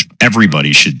governance, which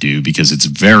everybody should do because it's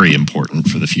very important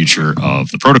for the future of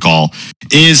the protocol,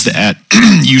 is that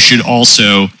you should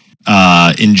also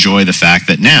enjoy the fact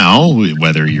that now,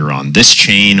 whether you're on this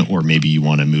chain or maybe you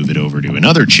want to move it over to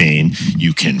another chain,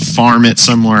 you can farm it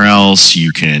somewhere else.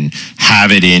 You can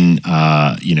have it in,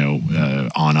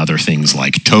 on other things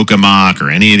like Tokamak or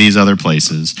any of these other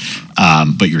places.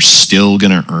 But you're still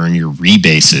going to earn your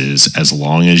rebases as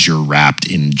long as you're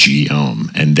wrapped in G-Ohm.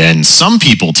 And then some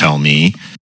people tell me,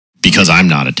 because I'm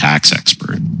not a tax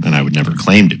expert and I would never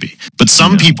claim to be, but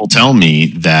some people tell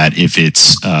me that if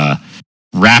it's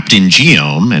wrapped in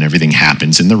G-Ohm and everything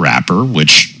happens in the wrapper,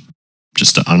 which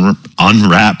just to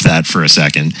unwrap that for a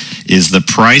second, is the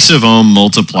price of ohm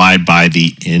multiplied by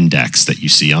the index that you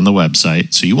see on the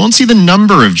website. So you won't see the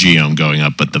number of geohm going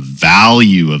up, but the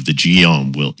value of the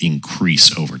geohm will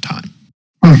increase over time.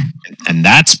 And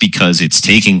that's because it's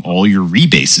taking all your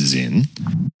rebases in,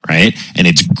 right? And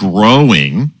it's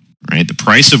growing, right? The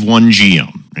price of 1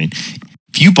 geohm, right?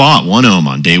 If you bought 1 ohm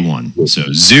on day 1, so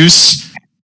Zeus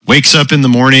wakes up in the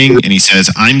morning and he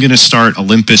says, I'm going to start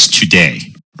Olympus today,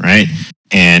 right?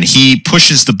 And he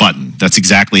pushes the button. That's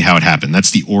exactly how it happened.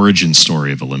 That's the origin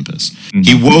story of Olympus. Mm-hmm.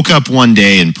 He woke up one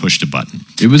day and pushed a button.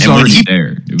 It was already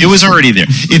there. It was already there.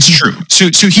 It's true.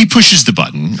 So he pushes the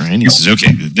button, right? And he says,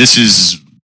 okay, this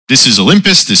is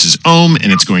Olympus, this is ohm,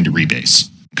 and it's going to rebase,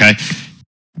 okay?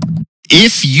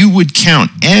 If you would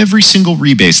count every single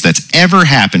rebase that's ever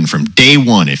happened from day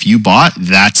 1, if you bought,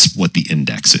 that's what the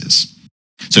index is.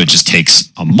 So it just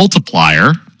takes a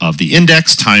multiplier of the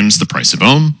index times the price of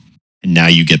ohm, and now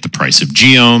you get the price of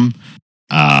geohm.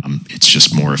 It's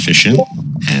just more efficient,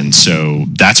 and so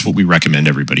that's what we recommend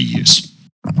everybody use.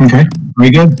 Okay,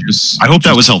 very good. I hope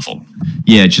that was helpful.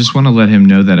 Yeah, just want to let him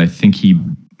know that I think he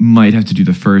might have to do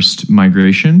the first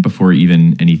migration before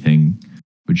even anything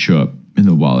would show up in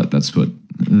the wallet. That's what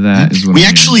that is. What we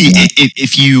actually,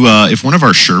 if one of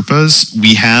our Sherpas,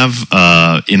 we have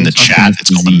in the chat, it's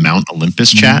called the Mount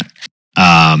Olympus chat.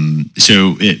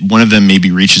 So one of them maybe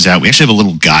reaches out. We actually have a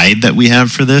little guide that we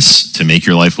have for this to make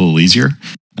your life a little easier.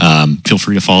 Feel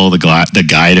free to follow the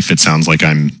guide if it sounds like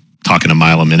I'm talking a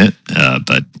mile a minute.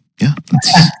 But yeah,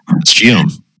 that's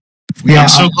geohm. Yeah,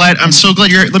 I'm so glad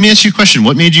you're. Let me ask you a question.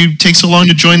 What made you take so long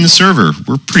to join the server?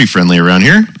 We're pretty friendly around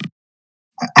here.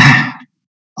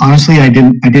 Honestly, I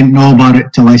didn't know about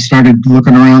it till I started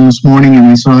looking around this morning and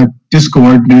I saw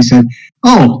Discord and I said,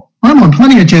 "Oh, I'm on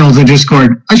plenty of channels in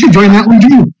Discord. I should join that one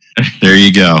too." There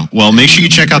you go. Well, make sure you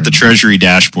check out the Treasury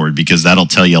dashboard because that'll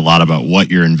tell you a lot about what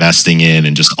you're investing in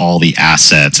and just all the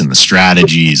assets and the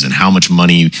strategies and how much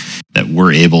money that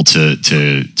we're able to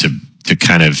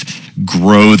kind of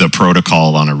grow the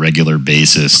protocol on a regular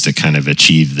basis to kind of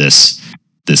achieve this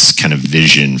kind of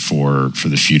vision for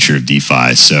the future of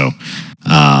DeFi. So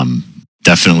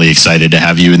definitely excited to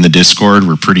have you in the Discord.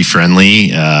 We're pretty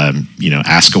friendly.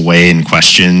 Ask away in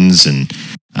questions and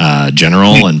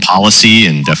general and policy,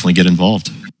 and definitely get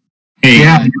involved. Hey,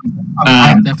 yeah,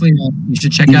 definitely. You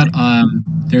should check out.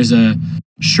 There's a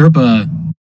Sherpa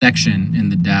section in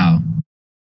the DAO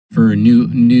for new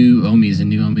Ohmies and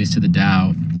new Ohmies to the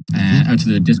DAO and out to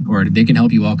the Discord. They can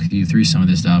help you walk you through some of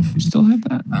this stuff. You still have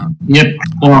that? Yep.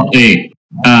 Well, hey,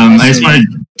 I just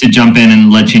wanted to jump in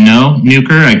and let you know,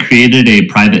 Nuker, I created a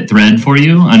private thread for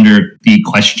you under the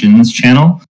questions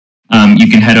channel. You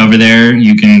can head over there.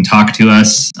 You can talk to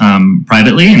us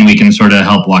privately, and we can sort of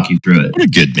help walk you through it. What a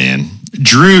good man.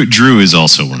 Drew is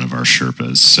also one of our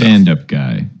Sherpas. So. Stand-up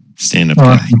guy. Stand-up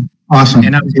guy. Awesome.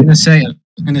 And I was going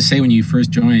to say when you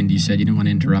first joined, you said you didn't want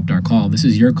to interrupt our call. This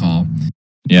is your call.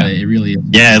 Yeah. It really is.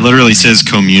 Yeah, it literally says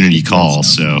cOHMmunity call,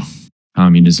 so.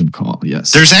 Communism call,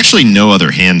 yes. There's actually no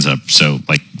other hands up, so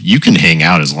you can hang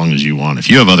out as long as you want. If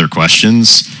you have other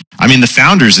questions, I mean, the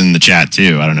founder's in the chat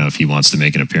too. I don't know if he wants to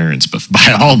make an appearance, but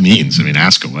by all means, I mean,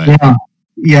 ask away.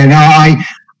 Yeah. No,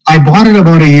 I bought it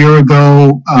about a year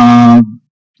ago.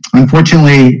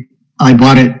 Unfortunately, I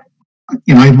bought it.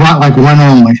 I bought like 1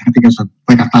 ohm. I think it's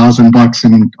like $1,000,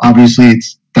 and obviously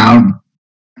it's down,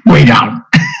 way down.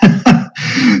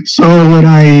 So when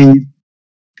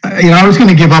I was going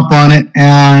to give up on it,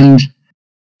 and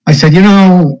I said,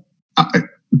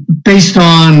 based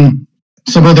on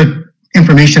some other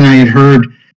information I had heard,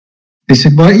 they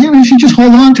said, well, you should just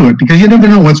hold on to it because you never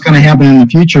know what's going to happen in the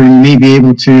future, and you may be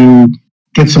able to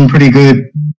get some pretty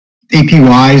good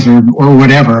APYs or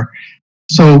whatever.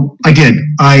 So I did.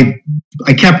 I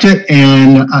kept it,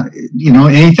 and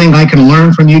anything I can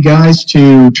learn from you guys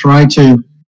to try to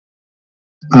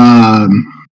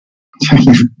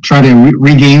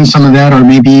regain some of that, or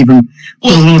maybe even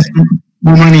put a little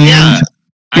more money in.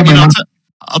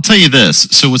 I'll tell you this.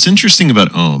 So what's interesting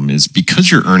about Ohm is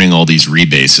because you're earning all these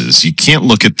rebases, you can't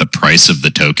look at the price of the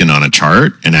token on a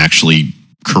chart and actually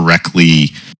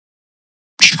correctly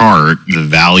chart the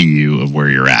value of where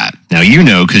you're at. Now,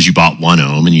 because you bought 1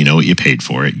 ohm and you know what you paid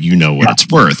for it, you know what it's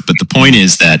worth. But the point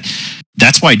is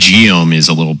that's why geohm is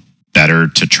a little better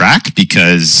to track,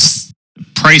 because the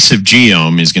price of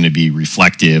geohm is going to be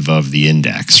reflective of the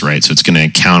index, right? So it's going to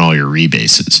count all your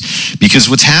rebases. Because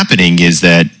what's happening is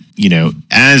that,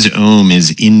 as Ohm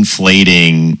is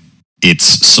inflating its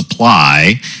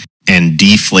supply and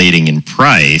deflating in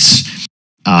price,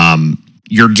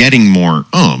 you're getting more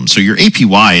ohm. So your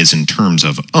APY is in terms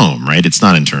of ohm, right? It's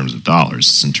not in terms of dollars.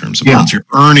 It's in terms of ohms. You're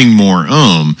earning more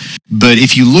ohm. But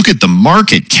if you look at the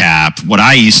market cap, what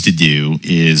I used to do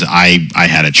is I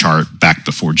had a chart back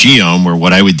before geohm where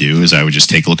what I would do is I would just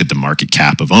take a look at the market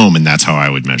cap of ohm, and that's how I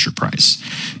would measure price.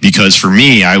 Because for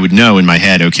me, I would know in my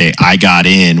head, okay, I got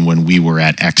in when we were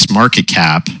at X market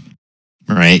cap,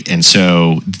 right? And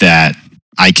so that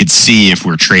I could see if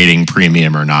we're trading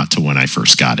premium or not to when I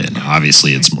first got in.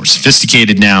 Obviously, it's more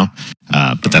sophisticated now,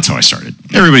 but that's how I started.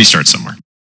 Everybody starts somewhere.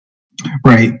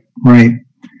 Right.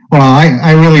 Well,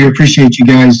 I really appreciate you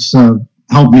guys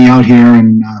helping me out here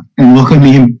and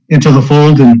welcoming me into the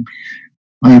fold, and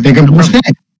I think I'm going to stay.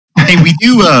 Hey,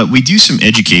 we do some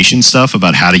education stuff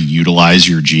about how to utilize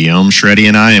your geom, Shreddy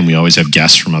and I, and we always have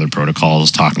guests from other protocols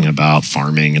talking about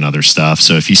farming and other stuff.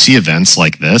 So if you see events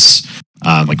like this,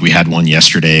 like we had one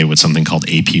yesterday with something called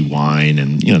AP Wine,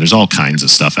 and there's all kinds of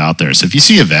stuff out there. So if you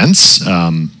see events,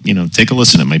 take a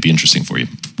listen. It might be interesting for you.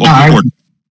 I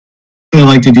really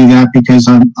like to do that because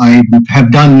I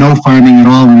have done no farming at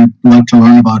all, and I'd like to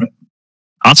learn about it.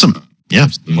 Awesome. Yeah.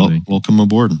 Well, welcome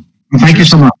aboard. Well, thank you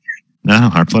so much.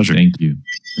 No, our pleasure. Thank you.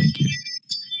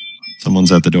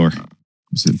 Someone's at the door.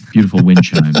 It's a beautiful wind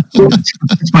chime.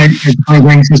 It's my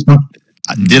ring system.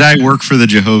 Did I work for the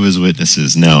Jehovah's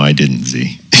Witnesses? No, I didn't,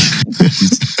 Z.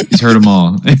 He's heard them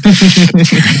all.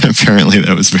 Apparently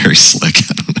that was very slick.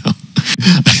 I don't know.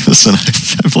 Listen,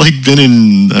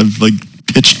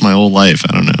 I've pitched my whole life.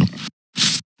 I don't know.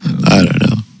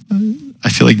 I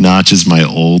feel like Notch is my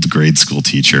old grade school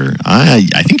teacher.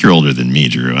 I think you're older than me,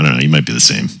 Drew. I don't know. You might be the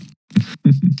same.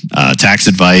 Tax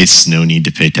advice, no need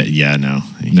to pay. You got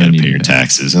to pay your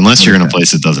taxes. Unless you're in a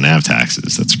place that doesn't have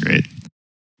taxes. That's great.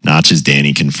 Notch is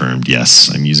Danny confirmed. Yes,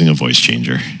 I'm using a voice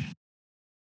changer.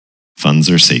 Funds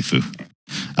are Seifu.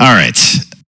 All right.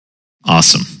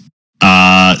 Awesome.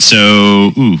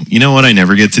 You know what I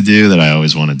never get to do that I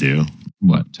always want to do?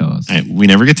 What? Tell us. We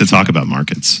never get to talk about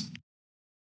markets.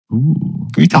 Ooh.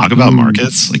 Can we talk about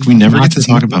markets? Like, we never get to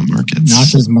talk about markets.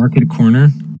 Notch's market corner.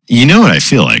 You know what I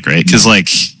feel like, right? Because, I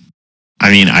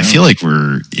feel like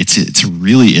it's a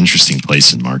really interesting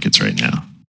place in markets right now.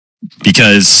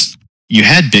 Because you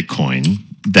had Bitcoin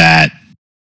that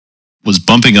was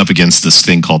bumping up against this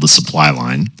thing called the supply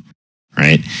line,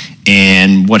 right?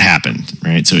 And what happened,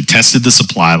 right? So it tested the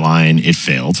supply line. It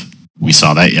failed. We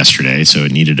saw that yesterday. So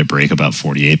it needed to break about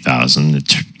 48,000.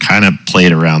 It kind of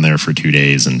played around there for 2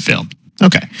 days and failed.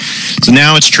 Okay. So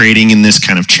now it's trading in this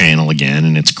kind of channel again,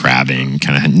 and it's crabbing,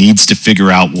 kind of needs to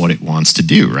figure out what it wants to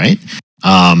do, right?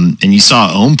 And you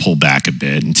saw Ohm pull back a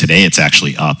bit, and today it's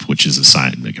actually up, which is a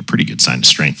sign, like a pretty good sign of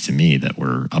strength to me that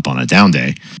we're up on a down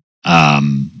day.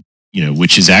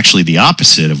 Which is actually the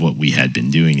opposite of what we had been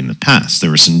doing in the past.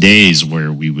 There were some days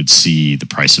where we would see the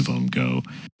price of Ohm go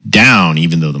down,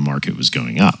 even though the market was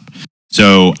going up.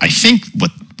 So I think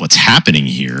what's happening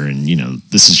here, and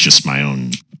this is just my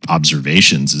own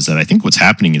observations, is that I think what's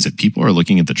happening is that people are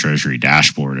looking at the Treasury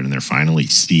dashboard and they're finally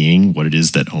seeing what it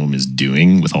is that Ohm is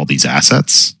doing with all these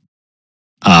assets.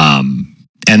 And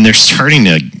they're starting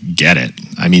to get it.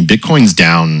 I mean, Bitcoin's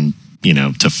down,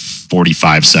 to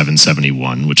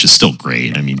 45,771, which is still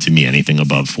great. I mean, to me, anything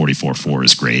above 44.4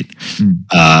 is great.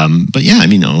 But yeah,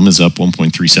 Ohm is up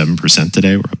 1.37%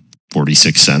 today. We're up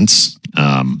 46 cents.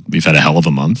 We've had a hell of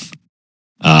a month.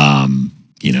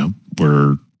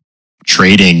 We're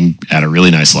trading at a really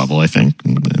nice level, I think.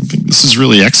 I think this is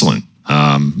really excellent. So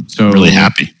I'm really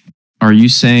happy. Are you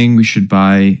saying we should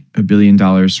buy $1 billion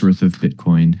worth of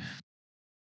Bitcoin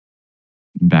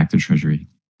back to Treasury?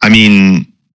 I mean,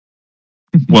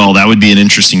 well, that would be an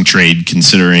interesting trade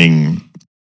considering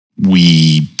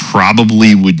we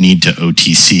probably would need to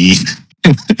OTC.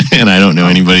 And I don't know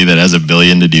anybody that has $1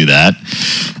 billion to do that.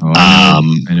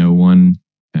 I know one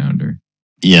founder.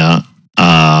 Yeah.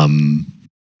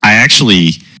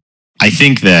 I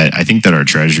think that our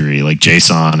treasury, like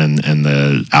Jason and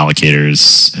the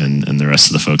allocators and the rest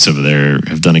of the folks over there,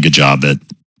 have done a good job at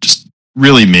just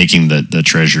really making the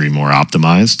treasury more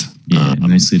optimized. Yeah,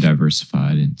 nicely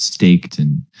diversified and staked,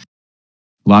 and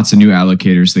lots of new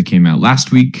allocators that came out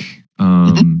last week.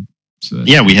 So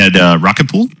yeah, we had Rocket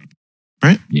Pool,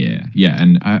 right? Yeah,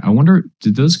 and I wonder,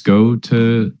 did those go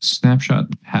to Snapshot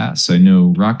Pass? I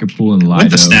know Rocket Pool and Lido.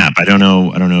 Went to Snap. I don't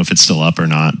know if it's still up or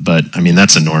not, but I mean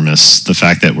that's enormous. The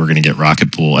fact that we're going to get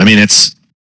Rocket Pool. I mean it's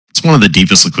one of the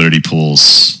deepest liquidity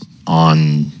pools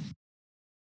on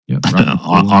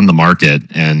on the market,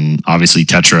 and obviously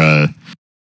Tetra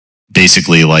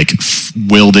basically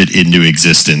willed it into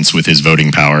existence with his voting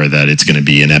power that it's going to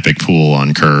be an epic pool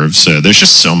on Curve. So there's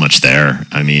just so much there.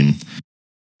 I mean,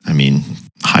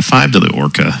 high five to the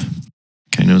Orca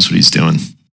Guy knows what he's doing.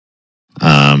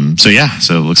 So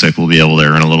it looks like we'll be able to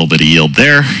earn a little bit of yield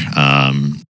there.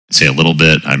 Say a little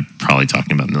bit, I'm probably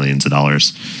talking about millions of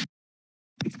dollars,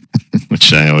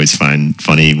 which I always find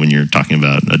funny when you're talking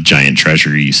about a giant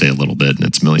treasury. You say a little bit and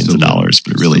it's millions of dollars,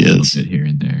 but it really is. Bit here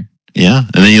and there. Yeah,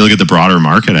 and then you look at the broader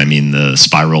market. I mean, the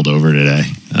SPY rolled over today.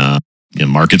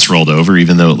 Markets rolled over,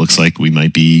 even though it looks like we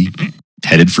might be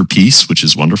headed for peace, which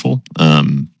is wonderful.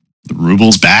 The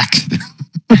ruble's back.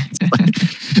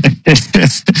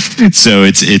 So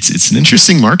it's an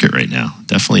interesting market right now.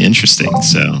 Definitely interesting.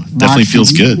 So definitely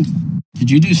feels good. Did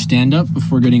you do stand up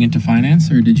before getting into finance,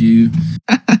 or did you?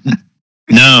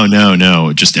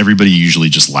 No. Just everybody usually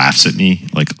just laughs at me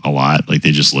like a lot. Like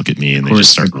they just look at me and they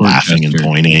just start laughing and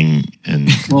pointing. And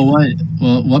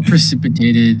what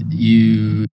precipitated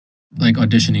you like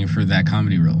auditioning for that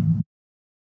comedy role?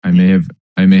 I may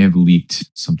have leaked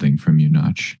something from you,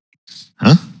 Notch.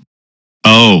 Huh?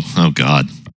 Oh God.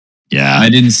 Yeah. I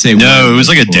didn't say. No, it was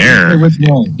like a dare. Which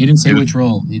role? You didn't say which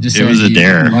role. You just said it was a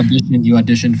dare. You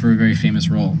auditioned for a very famous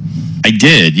role. I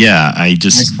did. Yeah. I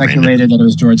speculated that it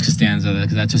was George Costanza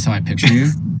because that's just how I picture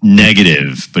you.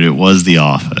 Negative, but it was The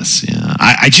Office. Yeah.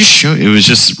 I just showed. It was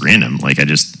just random. Like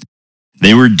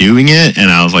they were doing it,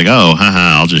 and I was like, oh,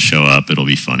 haha, I'll just show up. It'll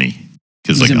be funny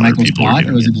because like other people are doing it.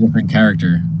 Or was it a different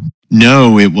character?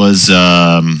 No, it was.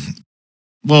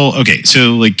 Well, okay.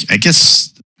 So like, I guess.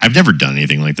 I've never done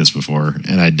anything like this before,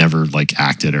 and I'd never like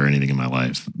acted or anything in my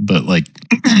life. But like,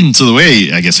 so the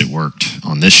way I guess it worked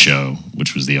on this show,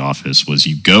 which was The Office, was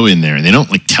you go in there and they don't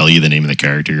like tell you the name of the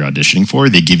character you're auditioning for.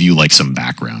 They give you like some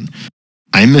background.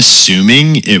 I'm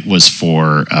assuming it was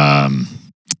for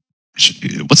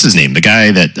what's his name? The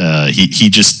guy that he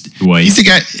just Dwight. He's the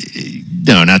guy.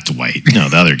 No, not Dwight. No,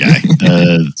 the other guy.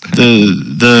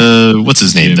 The what's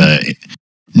his name?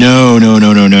 No.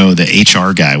 The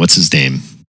HR guy. What's his name?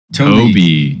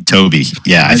 Toby.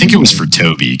 Yeah, I think it was for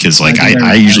Toby because like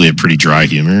I usually have pretty dry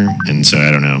humor, and so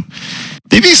I don't know.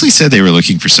 They basically said they were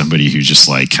looking for somebody who just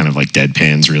like kind of like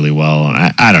deadpans really well,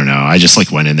 and I don't know. I just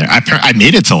like went in there. I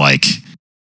made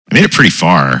it pretty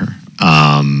far,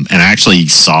 and I actually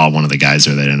saw one of the guys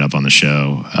there that ended up on the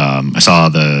show. I saw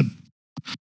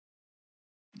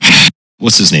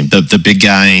what's his name? The big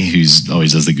guy who's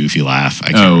always does the goofy laugh.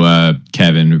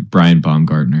 Kevin, Brian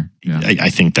Baumgartner. Yeah. I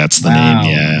think that's the name.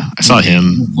 Yeah. I saw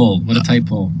him. What a tight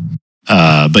pull.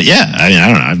 But yeah, I mean, I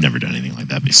don't know. I've never done anything like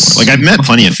that before. Like I've met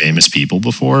plenty of famous people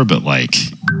before, but like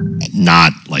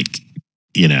not like,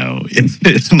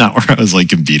 it's not where I was like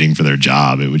competing for their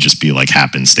job. It would just be like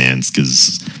happenstance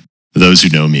because those who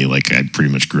know me, like I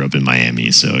pretty much grew up in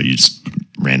Miami. So you just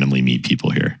randomly meet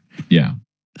people here. Yeah.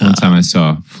 One time I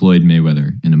saw Floyd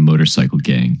Mayweather in a motorcycle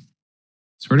gang.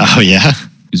 Oh, yeah?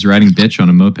 He was riding bitch on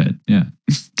a moped. Yeah.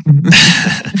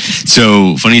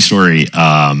 So, funny story.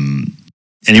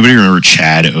 Anybody remember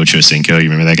Chad Ochocinco? You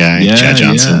remember that guy? Yeah, Chad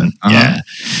Johnson? Yeah. Yeah.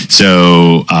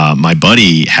 So, my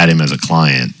buddy had him as a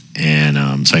client.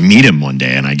 And so I meet him one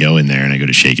day and I go in there and I go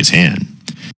to shake his hand.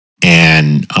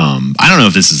 And I don't know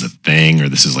if this is a thing or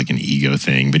this is like an ego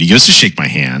thing, but he goes to shake my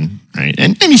hand, right?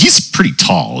 And I mean, he's pretty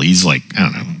tall. He's like, I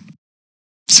don't know,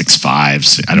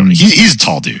 6'5". I don't know. He's a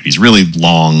tall dude. He's really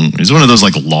long. He's one of those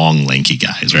like long, lanky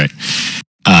guys, right?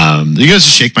 He goes to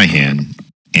shake my hand,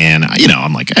 and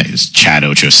I'm like, hey, it's Chad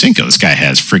Ochocinco. This guy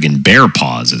has friggin' bear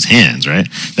paws as hands, right?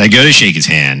 I go to shake his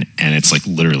hand, and it's like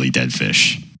literally dead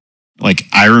fish. Like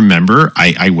I remember,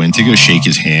 I went to go shake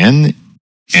his hand,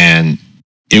 and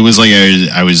it was like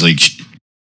I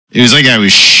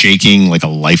was shaking like a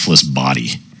lifeless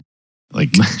body.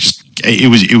 Like just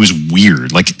it was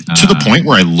weird. Like to the point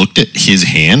where I looked at his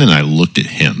hand and I looked at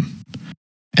him.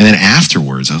 And then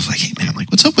afterwards I was like, hey man, like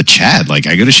what's up with Chad? Like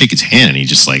I go to shake his hand and he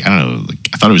just like, I don't know, like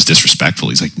I thought it was disrespectful.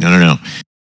 He's like, no.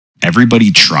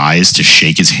 Everybody tries to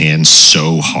shake his hand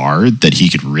so hard that he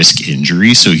could risk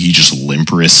injury, so he just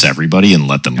limp wrists everybody and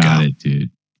let them go. Got it,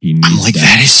 dude. I'm like,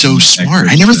 that is so smart.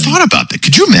 I never thought about that.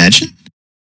 Could you imagine?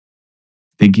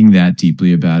 Thinking that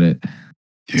deeply about it.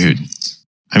 Dude.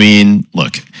 I mean,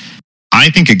 look, I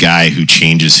think a guy who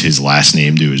changes his last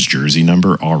name to his jersey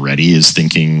number already is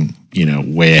thinking,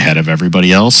 way ahead of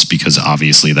everybody else, because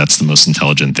obviously that's the most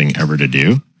intelligent thing ever to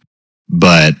do.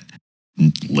 But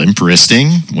limp wristing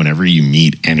whenever you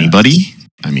meet anybody,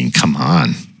 I mean, come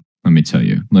on. Let me tell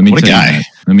you. What a guy.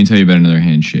 Let me tell you about another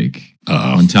handshake.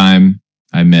 Uh-oh. One time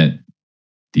I met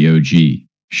the OG,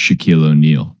 Shaquille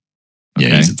O'Neal. Okay?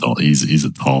 Yeah, he's a tall dude. He's a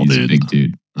big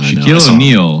dude. I know, Shaquille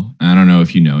O'Neal, I don't know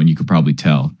if you know, and you could probably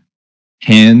tell.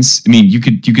 Hands, I mean, you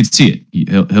could see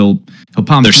it. He'll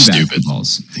palm. They're stupid.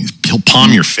 Balls. He'll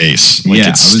palm your face. Like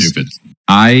it's stupid.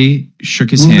 I shook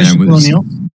his hand.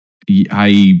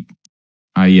 I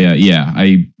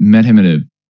I met him at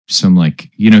some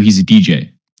he's a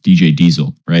DJ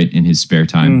Diesel, right, in his spare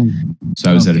time. So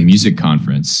I was at a music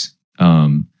conference.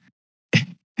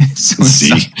 So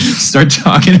start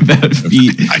talking about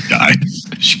feet. I died.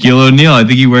 Shaquille O'Neal, I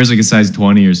think he wears like a size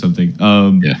 20 or something.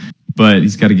 But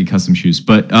he's got to get custom shoes.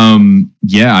 But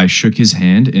I shook his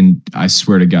hand, and I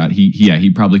swear to God, he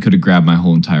probably could have grabbed my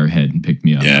whole entire head and picked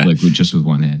me up, with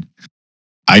one hand.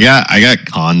 I got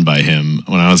conned by him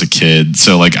when I was a kid.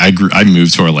 So like I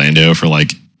moved to Orlando for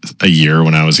like a year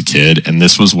when I was a kid, and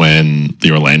this was when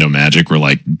the Orlando Magic were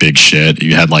like big shit.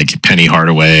 You had like Penny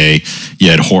Hardaway,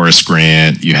 you had Horace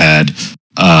Grant, you had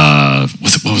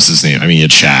what was his name? I mean, you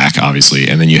had Shaq, obviously,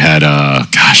 and then you had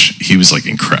he was like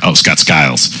incredible. Scott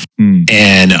Skiles,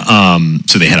 and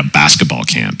so they had a basketball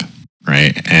camp,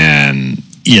 right? And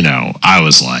I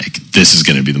was like, this is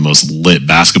going to be the most lit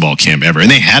basketball camp ever. And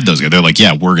they had those guys. They're like,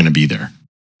 yeah, we're going to be there,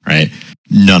 right?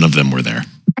 None of them were there.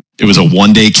 It was a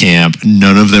one-day camp.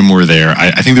 None of them were there.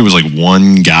 I think there was like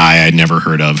one guy I'd never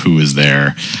heard of who was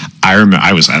there. I remember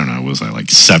was I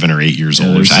like 7 or 8 years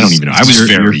old? I don't even know. I was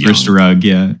very young. First rug,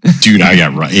 yeah. Dude, I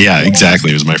got rug. Yeah, exactly.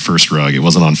 It was my first rug. It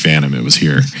wasn't on Phantom. It was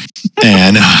here.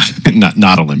 And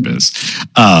not Olympus.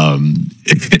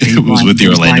 It was with the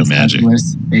Orlando Magic.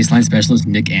 Baseline specialist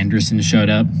Nick Anderson showed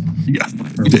up. Yeah.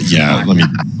 Let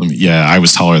me. I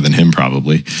was taller than him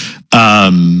probably.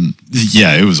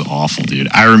 It was awful, dude.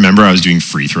 I remember I was doing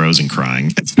free throws and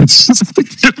crying.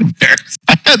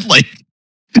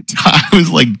 I was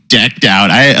like decked out.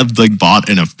 I had like bought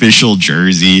an official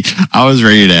jersey. I was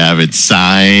ready to have it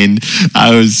signed.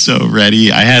 I was so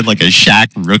ready. I had like a Shaq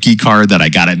rookie card that I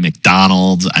got at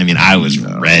McDonald's. I mean, I was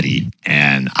ready,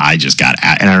 and I just got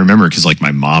and I remember because like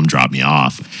my mom dropped me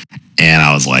off, and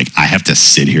I was like, I have to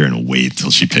sit here and wait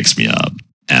till she picks me up.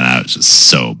 And I was just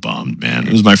so bummed, man.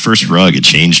 It was my first rug. It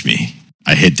changed me.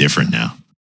 I hit different now.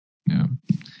 Yeah.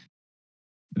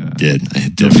 I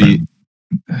hit different.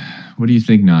 What do you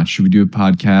think, Notch? Should we do a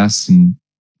podcast? And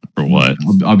for what?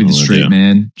 I'll be the straight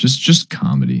man. Just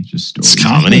comedy. Just stories. It's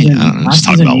comedy? I don't know. Just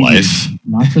talk about life.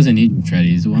 Notch doesn't need you, Shreddy.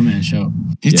 He's a one-man show.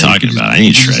 What are you talking about? I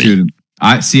need Shreddy.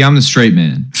 I'm the straight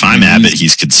man. If I'm Abbott,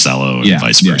 he's Costello, and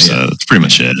vice versa. That's pretty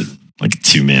much it. Like a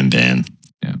two-man band.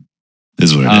 Yeah.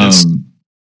 This is what it is.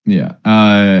 Yeah.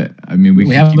 I mean, we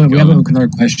have another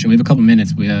question. We have a couple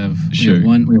minutes. We have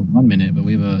 1 minute, but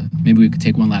maybe we could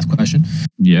take one last question.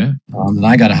 Yeah. Then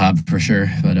I got to hop for sure.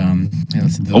 But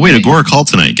Agora call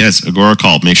tonight, guys. Agora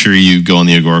call. Make sure you go on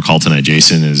the Agora call tonight.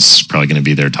 Jason is probably going to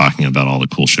be there talking about all the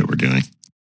cool shit we're doing.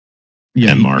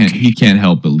 Yeah, and Mark. He can't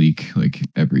help but leak like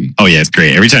every. Oh yeah, it's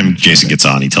great. Every time Jason gets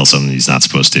on, he tells something he's not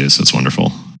supposed to. So it's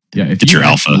wonderful. Yeah, get your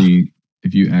alpha.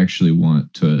 If you actually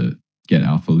want to get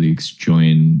alpha leaks,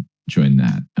 join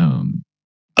that.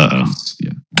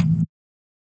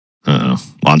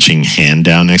 Launching hand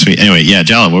down next week. Anyway, yeah,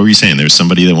 Jala, what were you saying? There's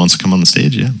somebody that wants to come on the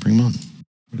stage. Yeah, bring them on.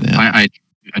 Yeah.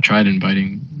 I tried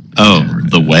inviting. Oh,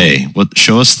 the way. What?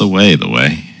 Show us the way. The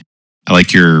way. I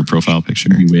like your profile picture.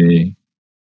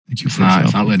 It's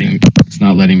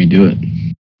not letting me do it.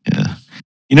 Yeah.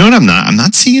 You know what? I'm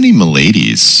not seeing any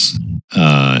miladies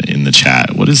in the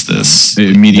chat. What is this? They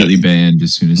immediately banned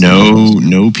as soon as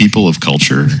no people of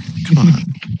culture. Come on.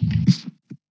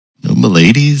 No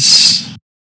miladies.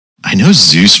 I know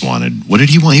Zeus wanted. What did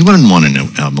he want? He wanted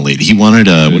a milady. He wanted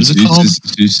what is it called?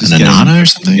 Zeus an Anada or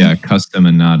something? Yeah, custom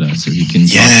Anada, so he can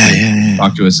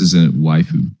talk to us as a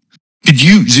waifu. Could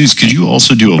you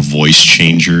also do a voice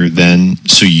changer then,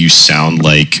 so you sound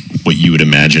like what you would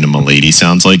imagine a milady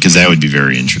sounds like? Because that would be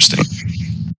very interesting.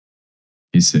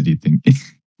 He said he'd think.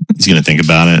 He's going to think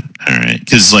about it? All right.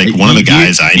 Because like one of the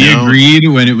guys I know... He agreed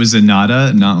when it was a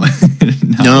nada, not like...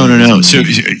 No. So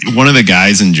one of the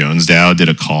guys in Jonesdao did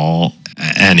a call,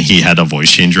 and he had a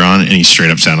voice changer on, and he straight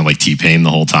up sounded like T-Pain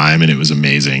the whole time, and it was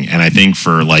amazing. And I think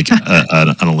for like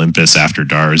an Olympus After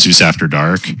Dark, Zeus After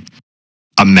Dark,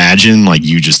 imagine like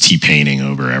you just T-Paining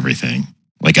over everything.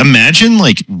 Like imagine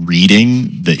like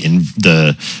reading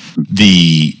the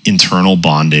internal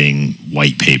bonding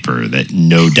white paper that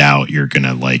no doubt you're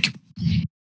gonna like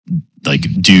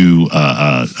do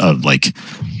a like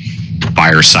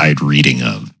fireside reading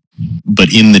of,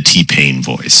 but in the T-Pain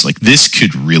voice. Like this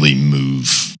could really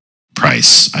move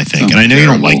price, I think. And I know you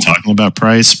don't like talking about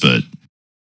price, but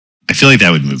I feel like that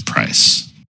would move price.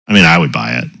 I mean, I would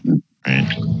buy it. Right.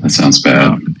 That sounds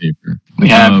bad. We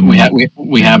have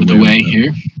the way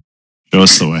here. Show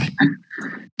us the way.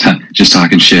 Just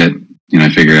talking shit. I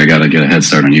figure I gotta get a head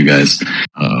start on you guys.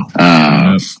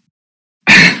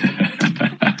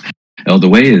 The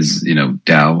way is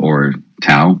Dao or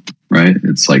Tao, right?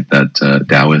 It's like that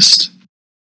Taoist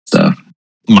stuff.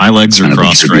 My legs are kind of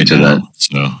crossed attribute right to now. that.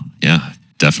 So yeah,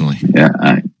 definitely. Yeah,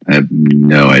 I have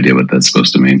no idea what that's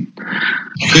supposed to mean.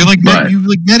 You're like But- you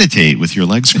like meditate with your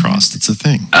legs crossed. It's a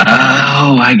thing.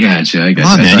 Oh, I gotcha. I gotcha.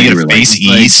 Come on, I man. thought You you gotta were face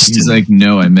like, east. He's like,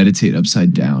 no, I meditate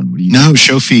upside down. What do you? no,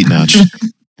 show feet, Notch.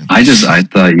 I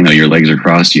thought, your legs are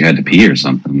crossed, you had to pee or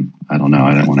something. I don't know.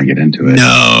 I don't want to get into it.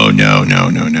 No.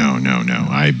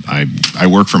 I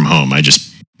work from home. I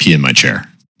just pee in my chair.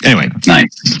 Anyway,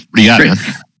 Nice. what do you got, Great.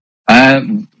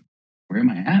 man? Where am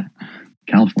I at?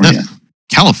 California.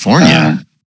 California.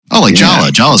 Like yeah.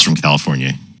 Jala. Jala's from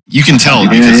California. You can tell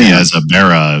because he has a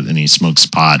Bera and he smokes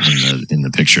pot in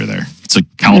the picture there. It's like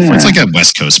California. It's like a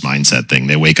West Coast mindset thing.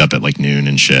 They wake up at like noon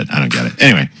and shit. I don't get it.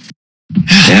 Anyway.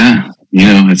 Yeah.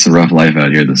 It's a rough life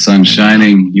out here. The sun's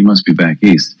shining. You must be back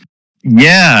east.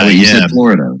 Yeah, You said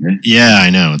Florida, right? Yeah, I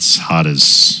know. It's hot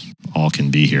as all can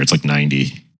be here. It's like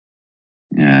 90.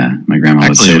 Yeah. My grandma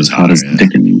would say it was hot as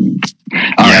Dickens. All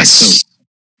right, so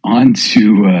on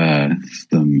to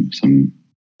some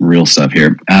real stuff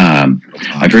here.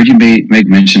 I've heard you make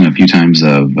mention a few times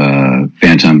of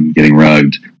Phantom getting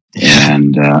rugged,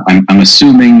 and I'm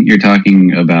assuming you're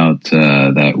talking about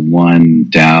that one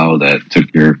DAO that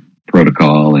took your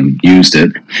protocol and used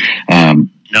it.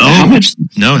 How much?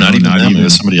 No, not even them. It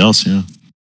was somebody else. Yeah.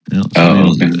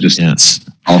 Okay. Just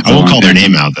I won't call their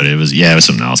name out, but it was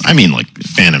something else. I mean, like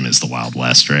Phantom is the Wild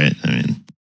West, right? I mean,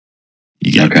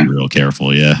 you got to be real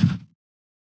careful, yeah.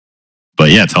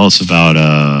 But yeah, tell us about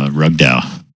Rug DAO.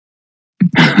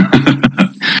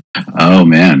 Oh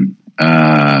man,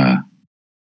 yeah.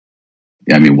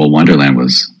 I mean, Wonderland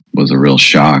was a real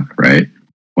shock, right?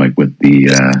 Like with the.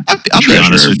 I'll be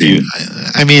honest with you.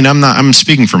 I mean, I'm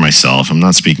speaking for myself. I'm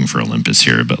not speaking for Olympus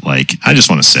here, but like, I just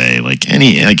want to say, like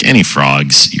any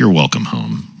frogs, you're welcome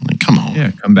home. Like, come home.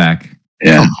 Yeah, come back.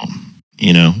 Yeah. Come home.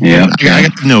 Yeah. I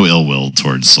got no ill will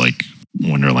towards like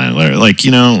Wonderland. Like,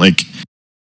 like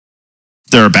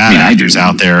there are bad actors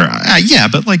out there. Yeah,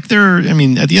 but like at the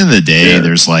end of the day,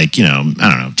 there's like, I don't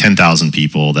know, 10,000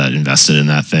 people that invested in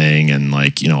that thing. And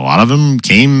like, a lot of them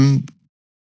came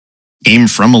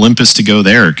from Olympus to go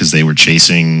there because they were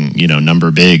chasing,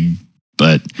 number big.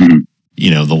 But,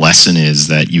 the lesson is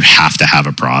that you have to have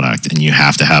a product and you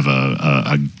have to have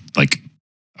a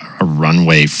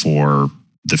runway for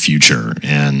the future.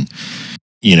 And,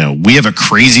 we have a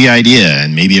crazy idea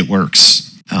and maybe it works.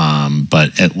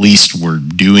 But at least we're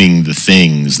doing the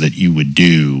things that you would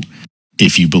do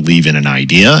if you believe in an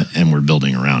idea and we're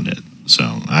building around it. So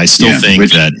I still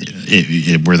think that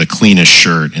we're the cleanest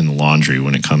shirt in the laundry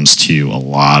when it comes to a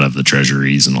lot of the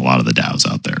treasuries and a lot of the DAOs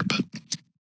out there. But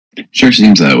sure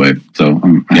seems that way. So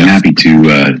I'm happy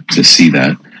to see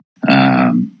that.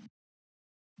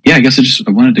 I guess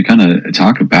I wanted to kind of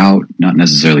talk about not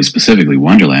necessarily specifically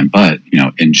Wonderland, but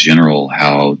in general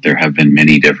how there have been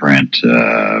many different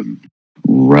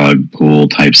rug pool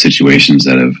type situations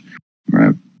that have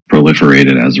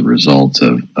proliferated as a result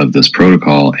of this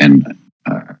protocol, and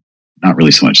not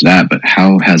really so much that, but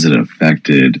how has it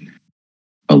affected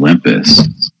Olympus?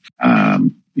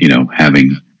 Having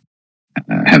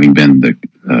been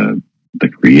the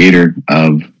creator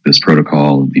of this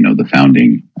protocol, the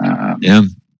founding.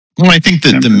 Well, I think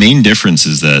that the main difference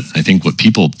is that I think what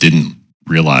people didn't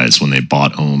realize when they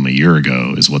bought Ohm a year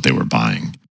ago is what they were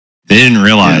buying. They didn't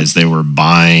realize they were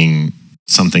buying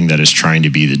something that is trying to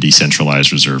be the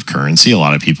decentralized reserve currency. A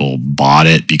lot of people bought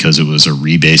it because it was a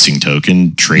rebasing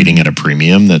token trading at a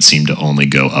premium that seemed to only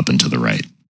go up and to the right.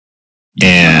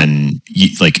 And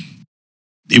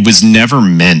it was never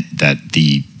meant that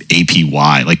the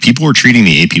APY, like people were treating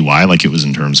the APY like it was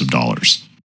in terms of dollars,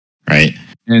 right?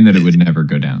 And that it would never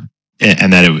go down.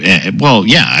 And that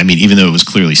even though it was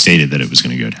clearly stated that it was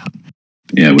going to go down.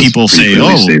 Yeah, people say,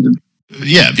 stated.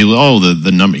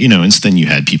 the number, and then you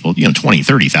had people, 20,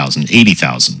 30,000,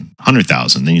 80,000,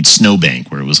 100,000. Then you'd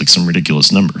Snowbank where it was like some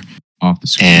ridiculous number. Off the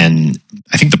screen. And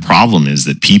I think the problem is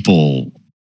that people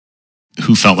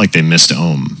who felt like they missed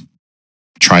Ohm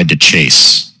tried to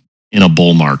chase in a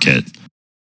bull market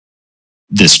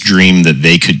this dream that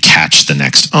they could catch the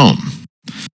next Ohm.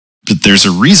 But there's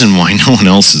a reason why no one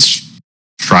else has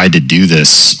tried to do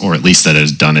this, or at least that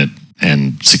has done it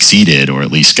and succeeded, or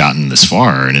at least gotten this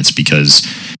far. And it's because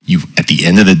at the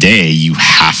end of the day, you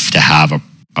have to have a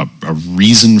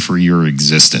reason for your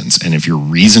existence. And if your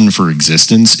reason for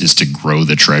existence is to grow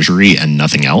the treasury and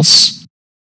nothing else,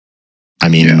 I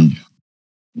mean,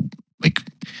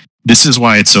 this is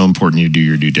why it's so important you do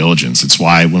your due diligence. It's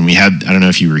why when we had, I don't know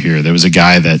if you were here, there was a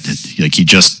guy that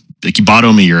he bought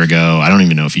Ohm a year ago. I don't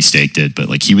even know if he staked it,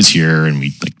 but he was here and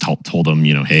we told him,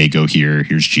 hey, go here.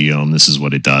 Here's Geom. This is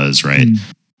what it does, right?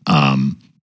 But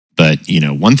But, you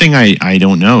know, one thing I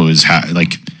don't know is how,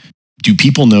 like, do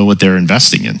people know what they're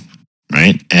investing in?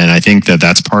 Right. And I think that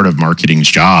that's part of marketing's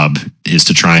job, is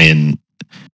to try and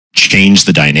change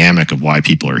the dynamic of why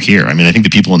people are here. I mean, I think the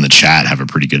people in the chat have a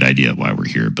pretty good idea of why we're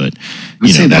here, but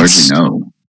you know, that's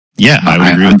no. Yeah, I would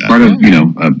agree with that. I'm part of, you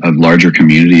know, a larger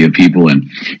community of people, and,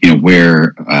 you know,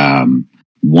 where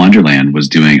Wonderland was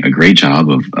doing a great job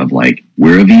of like,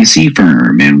 we're a VC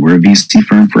firm and we're a VC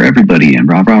firm for everybody and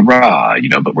rah, rah, rah, you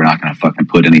know, but we're not going to fucking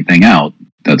put anything out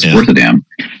that's worth a damn.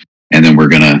 And then we're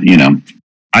going to, you know.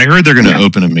 I heard they're going to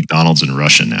open a McDonald's in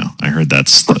Russia now. I heard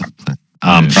that's the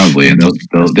probably, and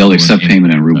they'll accept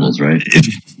payment in rubles, right?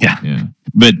 Yeah.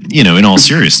 But, you know, in all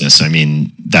seriousness, I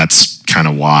mean, that's kind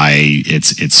of why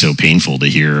it's so painful to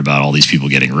hear about all these people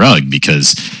getting rugged,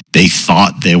 because they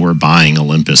thought they were buying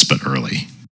Olympus, but early.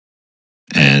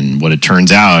 And what it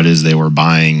turns out is they were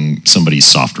buying somebody's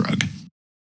soft rug.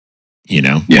 You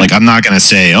know, like, I'm not going to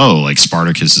say, oh, like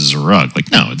Spartacus is a rug.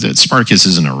 Like, no, Spartacus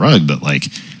isn't a rug, but like,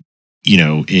 you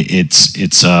know,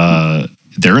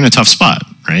 they're in a tough spot,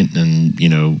 right? And, you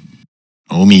know,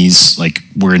 OHMIs, like,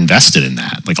 we're invested in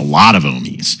that, like a lot of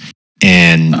OHMIs.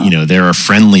 And, you know, they're a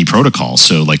friendly protocol.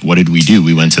 So, like, what did we do?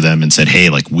 We went to them and said, hey,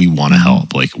 like, we want to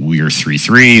help. Like, we're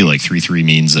 3-3. Like, 3-3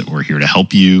 means that we're here to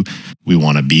help you. We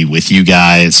want to be with you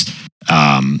guys.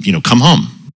 You know, come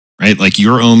home, right? Like,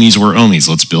 your OHMIs, we're OHMIs.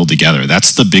 Let's build together.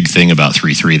 That's the big thing about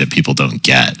 3-3 that people don't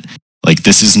get. Like,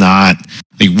 this is not,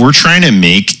 like, we're trying to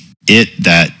make it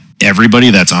that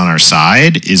everybody that's on our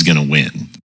side is going to win.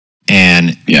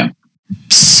 And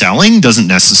selling doesn't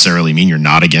necessarily mean you're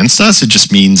not against us. It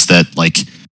just means that, like,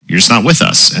 you're just not with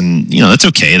us. And, you know, that's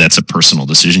okay. That's a personal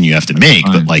decision you have to make.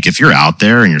 But, like, if you're out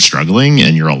there and you're struggling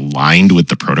and you're aligned with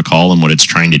the protocol and what it's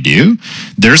trying to do,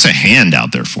 there's a hand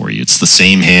out there for you. It's the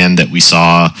same hand that we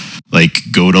saw, like,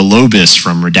 go to Lobis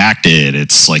from Redacted.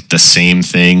 It's like the same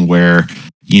thing where,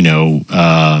 you know,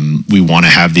 we want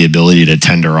to have the ability to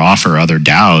tender offer other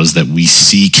DAOs that we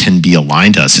see can be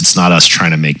aligned to us. It's not us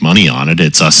trying to make money on it.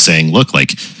 It's us saying, look,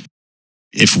 like,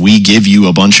 if we give you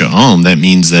a bunch of ohm, that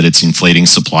means that it's inflating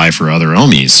supply for other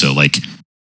ohmies. So, like,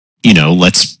 you know,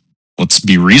 let's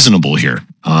be reasonable here.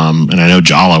 And I know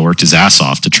Jala worked his ass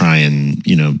off to try and,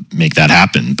 you know, make that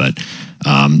happen, but,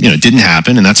 you know, it didn't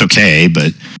happen, and that's okay.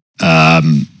 But,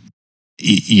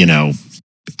 you know,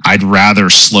 I'd rather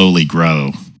slowly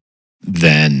grow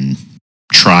than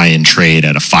try and trade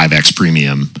at a 5x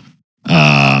premium.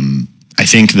 I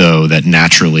think, though, that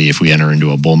naturally, if we enter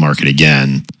into a bull market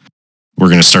again, we're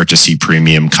going to start to see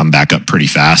premium come back up pretty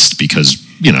fast because,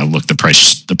 you know, look, the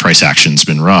price action's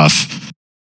been rough.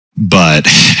 But,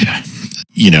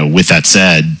 you know, with that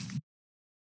said,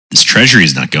 this treasury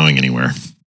is not going anywhere,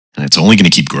 and it's only going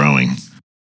to keep growing.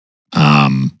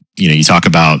 You know, you talk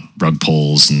about rug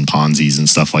pulls and Ponzi's and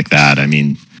stuff like that. I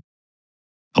mean,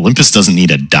 Olympus doesn't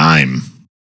need a dime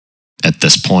at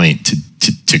this point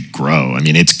to grow. I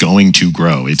mean, it's going to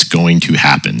grow. It's going to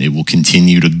happen. It will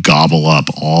continue to gobble up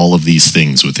all of these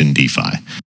things within DeFi.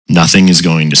 Nothing is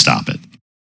going to stop it.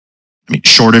 I mean,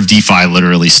 short of DeFi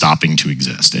literally stopping to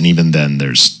exist. And even then,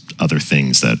 there's other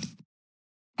things that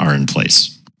are in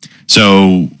place.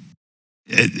 So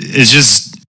it's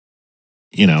just,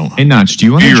 you know. Hey, Notch, do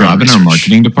you want a job in our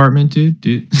marketing department,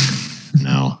 dude?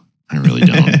 No, I really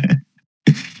don't.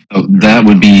 So that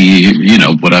would be, you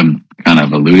know, what I'm kind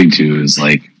of alluding to is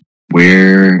like,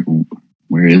 where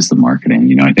is the marketing?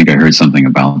 You know, I think I heard something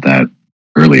about that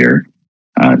earlier.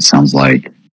 It sounds like,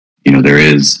 you know, there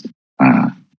is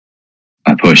a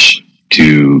push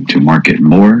to market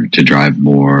more, to drive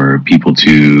more people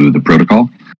to the protocol.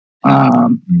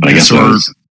 But I guess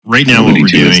right now what we're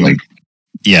doing is like,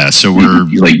 so we're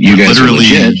like, you guys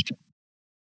literally,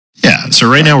 so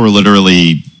right now we're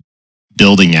literally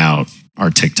building out our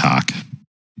TikTok,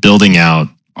 building out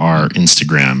our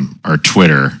Instagram, our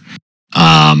Twitter.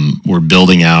 We're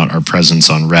building out our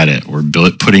presence on Reddit. We're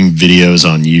putting videos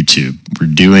on YouTube. We're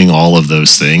doing all of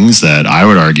those things that I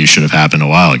would argue should have happened a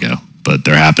while ago, but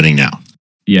they're happening now.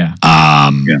 Yeah.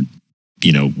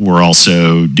 You know, we're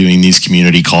also doing these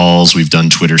community calls. We've done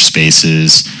Twitter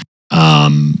Spaces.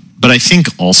 But I think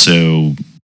also,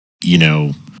 you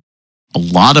know, a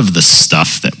lot of the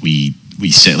stuff that we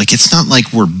say, like, it's not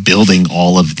like we're building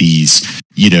all of these,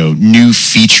 you know, new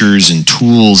features and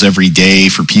tools every day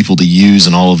for people to use,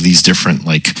 and all of these different,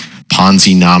 like,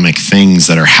 Ponzi-nomic things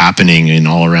that are happening in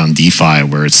all around DeFi,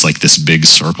 where it's like this big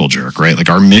circle jerk, right? Like,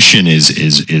 our mission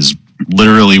is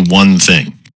literally one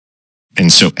thing.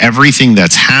 And so everything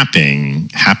that's happening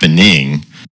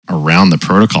around the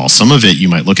protocol, some of it you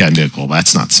might look at and be like, well,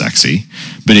 that's not sexy.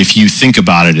 But if you think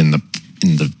about it in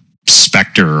the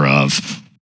specter of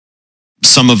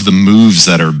some of the moves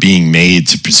that are being made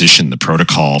to position the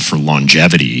protocol for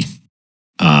longevity,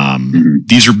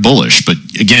 these are bullish. But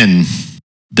again,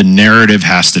 the narrative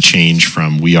has to change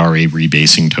from we are a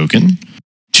rebasing token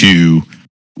to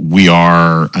we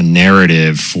are a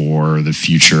narrative for the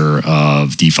future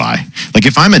of DeFi. Like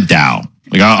if I'm a DAO,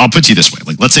 like I'll put it to you this way,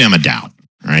 like let's say I'm a DAO,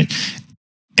 right?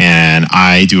 And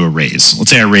I do a raise.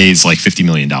 Let's say I raise like $50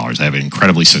 million. I have an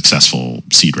incredibly successful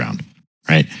seed round,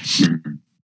 right?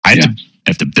 I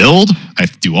have to build, I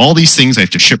have to do all these things, I have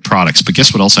to ship products, but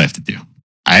guess what else I have to do?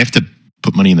 I have to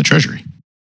put money in the treasury.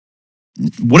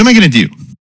 What am I going to do?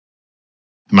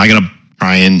 Am I going to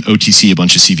try and OTC a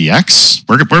bunch of CVX?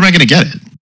 Where am I going to get it?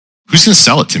 Who's going to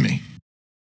sell it to me?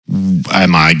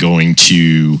 Am I going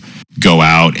to go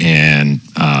out and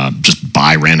just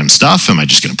buy random stuff? Am I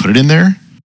just going to put it in there?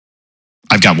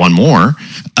 I've got one more.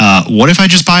 What if I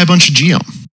just buy a bunch of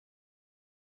geom?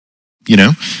 You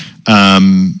know?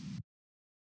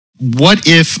 What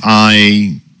if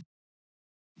I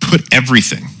put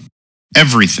everything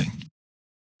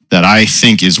that I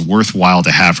think is worthwhile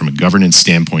to have from a governance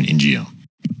standpoint in geom?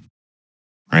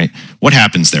 Right? What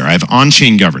happens there? I have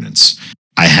on-chain governance.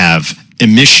 I have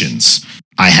emissions.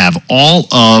 I have all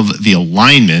of the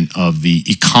alignment of the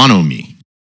economy.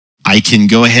 I can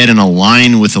go ahead and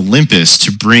align with Olympus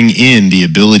to bring in the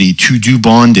ability to do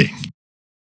bonding.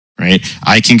 Right?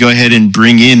 I can go ahead and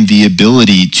bring in the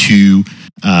ability to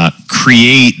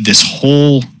create this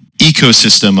whole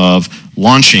ecosystem of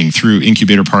launching through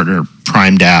incubator partner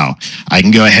Prime DAO. I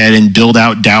can go ahead and build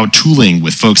out DAO tooling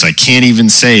with folks I can't even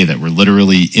say that we're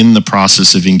literally in the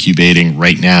process of incubating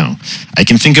right now. I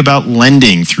can think about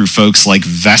lending through folks like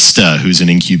Vesta, who's an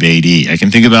incubatee. I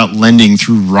can think about lending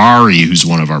through Rari, who's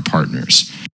one of our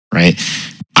partners, right?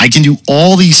 I can do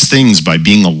all these things by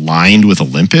being aligned with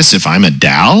Olympus if I'm a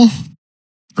DAO,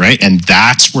 right? And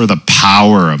that's where the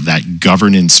power of that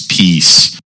governance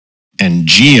piece and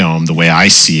geom, the way I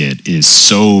see it, is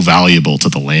so valuable to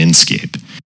the landscape.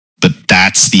 But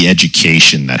that's the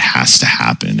education that has to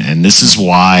happen. And this is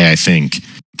why I think, at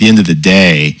the end of the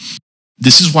day,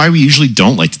 this is why we usually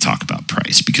don't like to talk about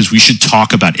price, because we should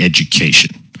talk about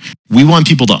education. We want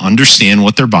people to understand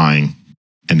what they're buying.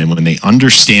 And then when they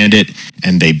understand it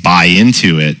and they buy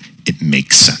into it, it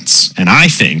makes sense. And I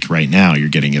think right now you're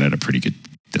getting it at a pretty good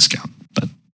discount. But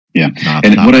yeah.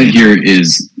 And what I hear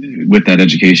is with that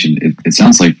education, it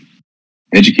sounds like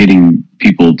educating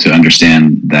people to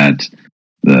understand that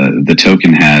the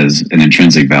token has an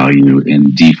intrinsic value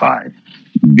in DeFi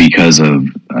because of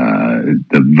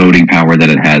the voting power that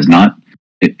it has.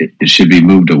 It should be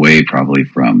moved away probably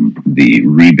from the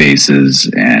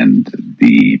rebases and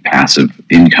the passive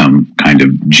income kind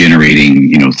of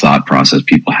generating, thought process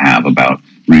people have about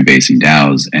rebasing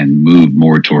DAOs, and move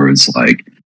more towards like,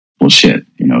 well, shit,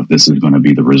 if this is going to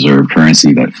be the reserve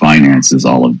currency that finances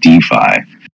all of DeFi,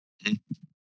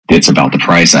 it's about the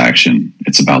price action.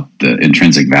 It's about the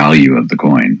intrinsic value of the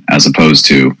coin, as opposed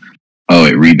to,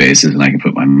 it rebases and I can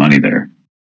put my money there.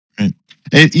 Right.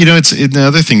 The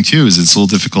other thing too is it's a little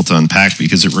difficult to unpack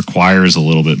because it requires a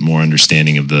little bit more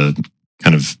understanding of the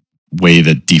kind of way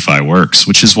that DeFi works,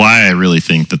 which is why I really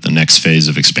think that the next phase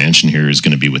of expansion here is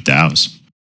going to be with DAOs.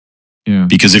 Yeah.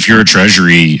 Because if you're a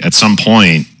treasury, at some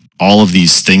point, all of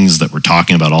these things that we're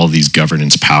talking about, all of these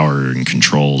governance power and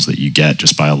controls that you get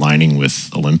just by aligning with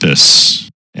Olympus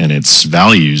and its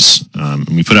values, and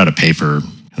we put out a paper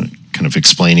kind of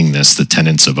explaining this, the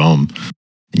tenets of Ohm,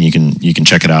 and you can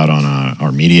check it out on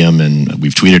our Medium, and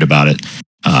we've tweeted about it.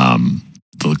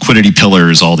 The liquidity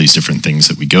pillars, all these different things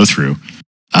that we go through.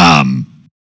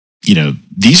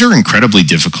 These are incredibly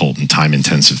difficult and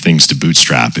time-intensive things to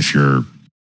bootstrap if you're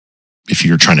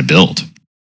trying to build.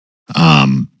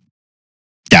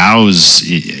 DAOs,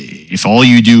 if all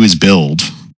you do is build,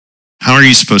 how are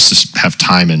you supposed to have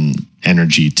time and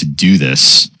energy to do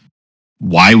this?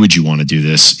 Why would you want to do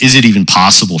this? Is it even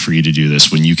possible for you to do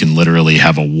this when you can literally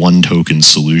have a one token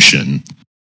solution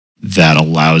that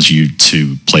allows you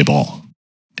to play ball?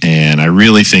 And I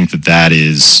really think that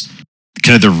is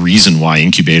kind of the reason why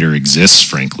Incubator exists,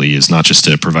 frankly, is not just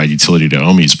to provide utility to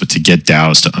Ohmies, but to get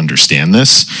DAOs to understand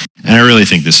this. And I really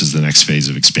think this is the next phase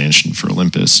of expansion for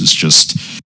Olympus, is just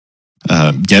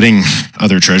getting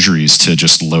other treasuries to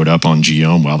just load up on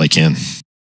geom while they can.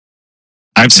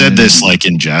 I've said this like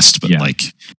in jest, but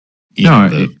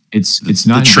it's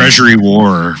not the treasury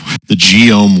war, the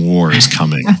geom war is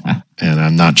coming, and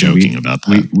I'm not joking about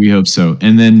that. We hope so.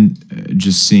 And then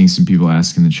just seeing some people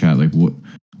ask in the chat, like,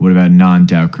 what about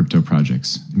non-DAO crypto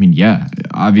projects? I mean, yeah,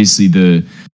 obviously the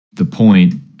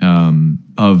point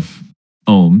of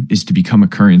Ohm is to become a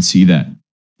currency that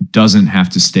doesn't have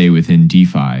to stay within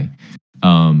DeFi.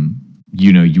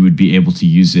 you would be able to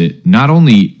use it not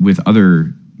only with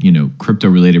other, crypto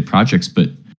related projects, but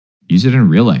use it in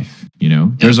real life.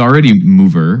 There's already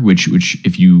Mover, which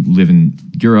if you live in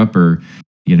Europe or,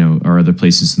 or other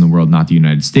places in the world, not the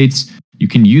United States, you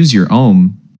can use your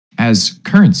ohm as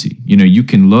currency. You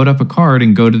can load up a card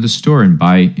and go to the store and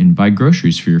buy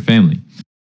groceries for your family.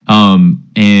 I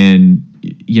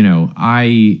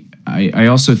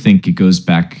also think it goes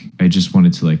back. I just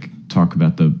wanted to talk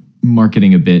about the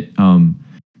marketing a bit.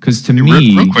 Because to me,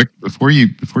 real quick before you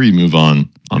move on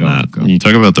that, when you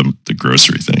talk about the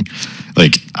grocery thing,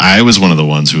 I was one of the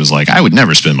ones who was like, I would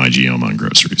never spend my GOM on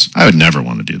groceries. I would never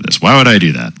want to do this. Why would I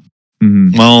do that?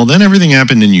 Mm-hmm. Well, then everything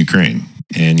happened in Ukraine,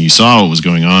 and you saw what was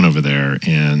going on over there,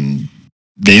 and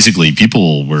basically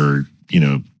people were,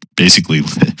 basically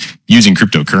using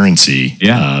cryptocurrency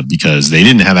because they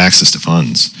didn't have access to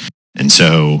funds, and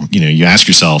so you ask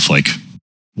yourself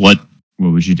what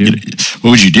would you do?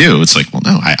 What would you do? It's like, well,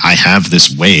 no, I have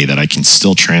this way that I can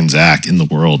still transact in the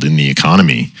world, in the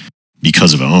economy,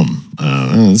 because of ohm.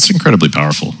 It's incredibly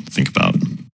powerful to think about.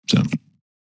 So,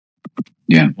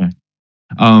 yeah.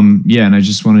 And I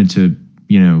just wanted to,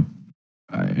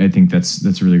 I think that's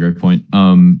a really great point.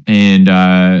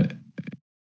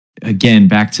 Again,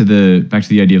 back to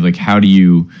the idea of how do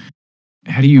you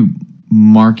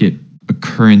market a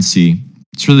currency?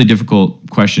 It's a really difficult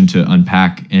question to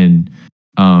unpack, and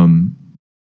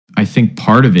I think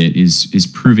part of it is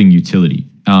proving utility.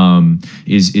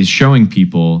 Is showing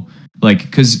people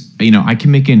because I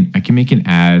can make an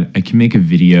ad, I can make a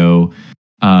video,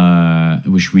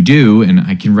 which we do, and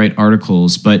I can write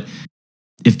articles, but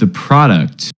if the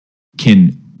product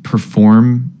can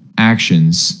perform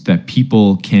actions that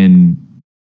people can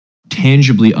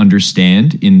tangibly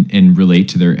understand and relate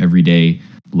to their everyday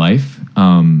life,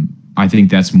 I think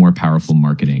that's more powerful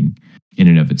marketing in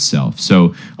and of itself.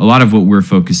 So a lot of what we're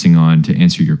focusing on, to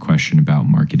answer your question about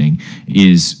marketing,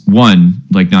 is one,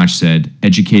 like Notch said,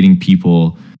 educating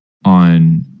people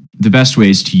on the best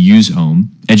ways to use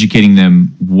ohm, educating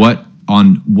them what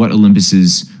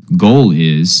Olympus's goal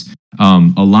is,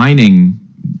 aligning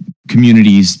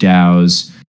communities,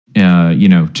 DAOs,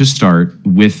 to start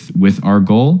with our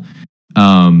goal.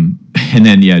 And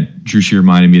then, Drushy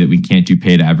reminded me that we can't do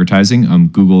paid advertising.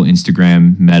 Google,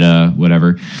 Instagram, Meta,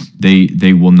 whatever,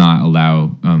 they will not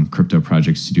allow crypto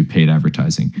projects to do paid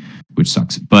advertising, which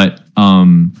sucks. But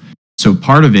so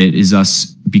part of it is us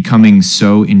becoming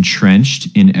so entrenched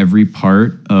in every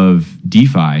part of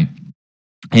DeFi,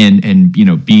 and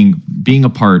being a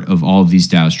part of all of these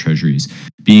DAOs treasuries,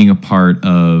 being a part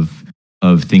of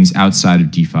things outside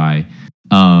of DeFi,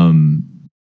 and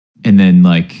then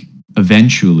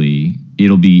eventually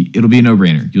it'll be a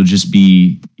no-brainer. You'll just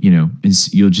be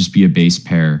a base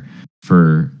pair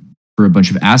for a bunch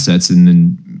of assets, and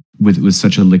then with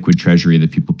such a liquid treasury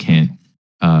that people can't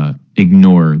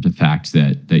ignore the fact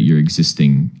that you're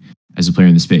existing as a player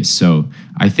in the space. So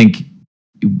I think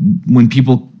when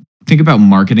people think about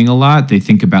marketing a lot, they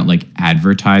think about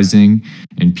advertising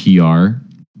and PR,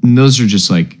 and those are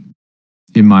just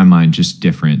in my mind just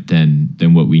different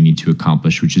than what we need to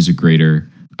accomplish, which is a greater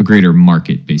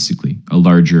market, basically a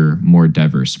larger, more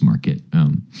diverse market.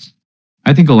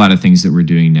 I think a lot of things that we're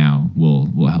doing now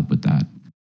will help with that,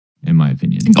 in my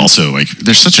opinion. Also,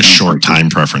 there's such a short time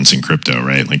preference in crypto,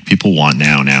 right? People want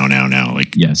now.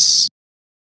 Yes,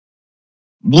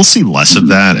 we'll see less of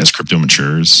that as crypto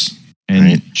matures. And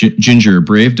right? Ginger,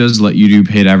 Brave does let you do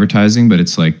paid advertising, but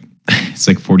it's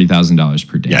 $40,000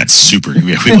 per day. Yeah, it's super.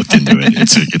 We looked into it.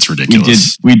 It's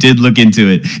ridiculous. We did look into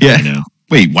it. Yeah. I know.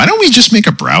 Wait, why don't we just make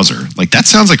a browser? That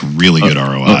sounds like really good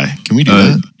ROI. Can we do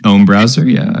that? Own browser?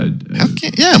 Yeah.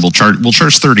 Yeah, we'll charge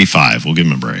 35. We'll give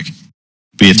them a break.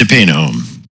 But you have to pay an ohm.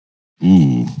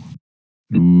 Ooh.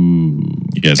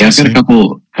 You guys I've got a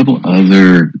couple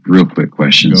other real quick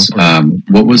questions.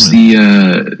 What was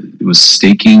it was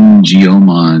staking GOM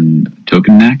on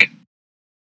TokenMac?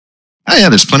 Oh yeah,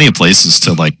 there's plenty of places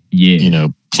to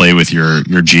play with your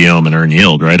GOM and earn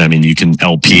yield, right? I mean, you can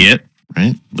LP it,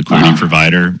 right? Liquidity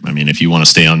provider. I mean, if you want to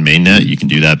stay on mainnet, you can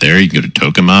do that there. You can go to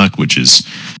tokamak, which is,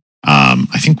 I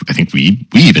think we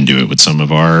even do it with some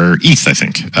of our ETH. I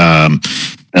think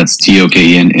that's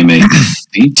TOKENMAK.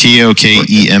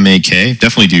 TOKEMAK.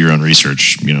 Definitely do your own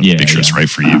research. Make sure it's right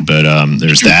for you. But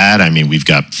there's that. I mean, we've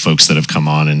got folks that have come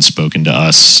on and spoken to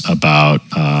us about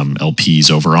LPs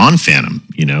over on Phantom.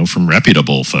 From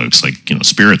reputable folks like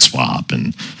Spirit Swap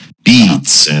and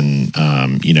Beats, and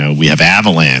we have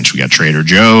Avalanche. We got Trader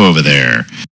Joe over there.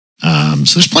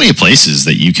 So there's plenty of places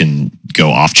that you can go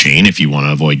off chain if you want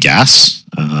to avoid gas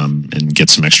and get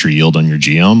some extra yield on your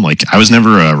GOM. I was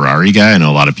never a Rari guy. I know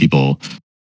a lot of people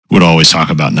would always talk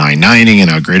about 990 and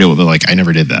how great it would be. Like, I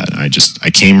never did that. I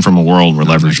came from a world where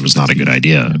leverage was not a good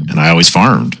idea, and I always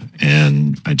farmed,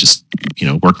 and I just,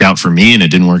 worked out for me, and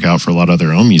it didn't work out for a lot of other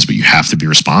ohmies. But you have to be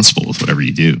responsible with whatever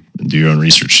you do and do your own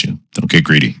research too. Don't get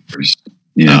greedy.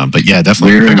 Yeah, but yeah,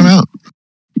 definitely check them out.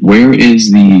 Where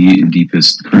is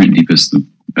the current deepest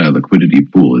liquidity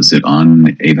pool? Is it on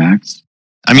AVAX?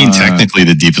 I mean, technically,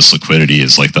 the deepest liquidity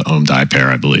is like the OHM pair,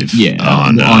 I believe. Yeah,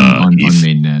 on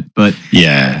mainnet. But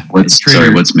yeah, what's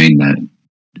mainnet?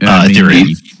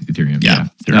 Ethereum. Yeah.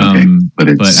 Okay. But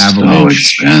it's so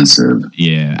expensive.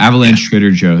 Yeah, Avalanche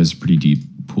Trader Joe has a pretty deep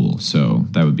pool, so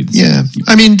that would be the same. Yeah,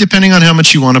 I mean, depending on how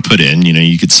much you want to put in,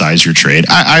 you could size your trade.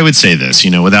 I would say this,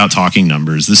 without talking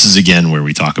numbers, this is again where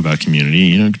we talk about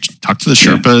community. Talk to the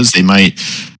Sherpas. They might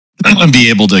be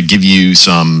able to give you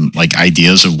some like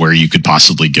ideas of where you could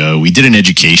possibly go. We did an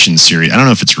education series. I don't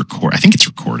know if it's I think it's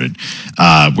recorded,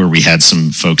 where we had some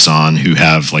folks on who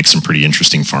have like some pretty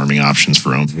interesting farming options for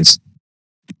ohms.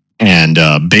 And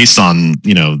based on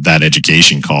that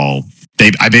education call,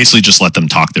 I basically just let them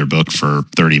talk their book for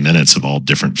 30 minutes of all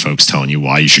different folks telling you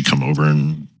why you should come over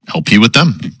and help you with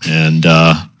them. And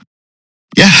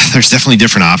yeah, there's definitely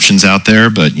different options out there.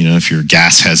 But if you're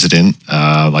gas hesitant,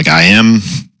 like I am,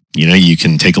 you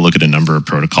can take a look at a number of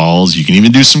protocols. You can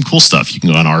even do some cool stuff. You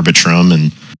can go on Arbitrum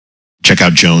and check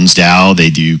out olympusdao. They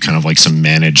do kind of like some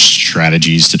managed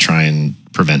strategies to try and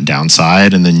prevent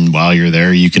downside. And then while you're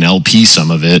there, you can LP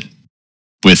some of it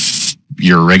with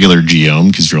your regular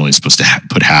geom, because you're only supposed to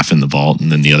put half in the vault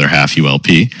and then the other half you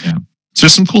LP. Yeah. So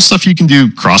there's some cool stuff you can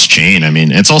do cross chain. I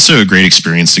mean, it's also a great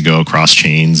experience to go across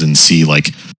chains and see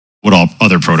like what all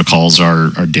other protocols are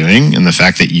doing. And the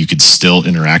fact that you could still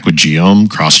interact with geom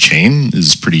cross chain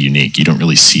is pretty unique. You don't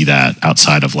really see that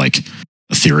outside of like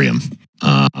Ethereum.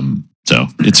 So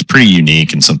it's pretty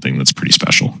unique and something that's pretty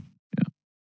special.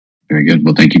 Very good.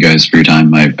 Well, thank you guys for your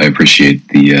time. I appreciate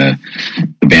the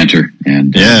banter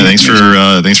and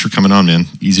thanks for coming on, man.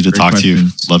 Easy to talk to you.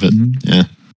 Love it. Mm-hmm. Yeah,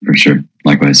 for sure.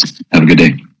 Likewise. Have a good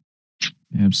day.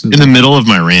 Absolutely. In the middle of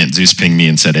my rant, Zeus pinged me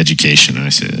and said education, and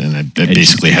I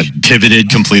basically had pivoted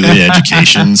completely to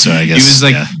education. So I guess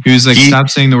he was like, stop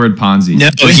saying the word Ponzi. No,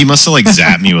 he must have like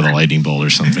zapped me with a lightning bolt or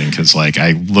something, because like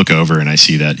I look over and I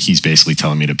see that he's basically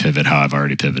telling me to pivot how I've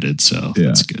already pivoted. So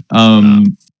that's good.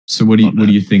 So what do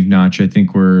you think, Notch? I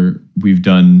think we've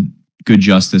done good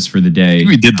justice for the day.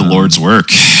 We did the Lord's work.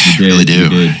 We really do.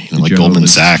 Like Goldman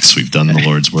Sachs, we've done the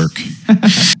Lord's work.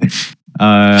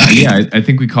 I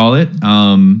think we call it.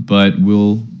 But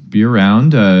we'll be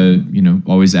around.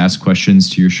 Always ask questions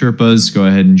to your Sherpas. Go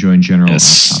ahead and join general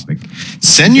topic.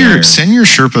 Send your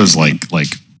Sherpas like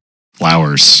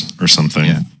flowers or something.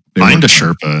 Yeah, find a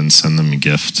Sherpa and send them a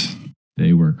gift.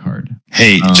 They work hard.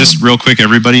 Hey, just real quick,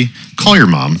 everybody, call your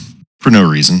mom for no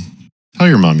reason. Tell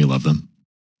your mom you love them.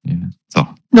 Yeah. So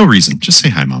no reason. Just say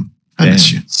hi, mom. I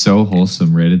miss you. So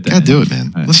wholesome, right at that. Gotta do it,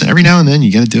 man. Listen, every now and then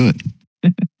you gotta do it.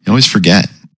 You always forget.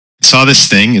 I saw this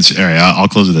thing. It's all right. I'll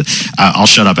close with it. I'll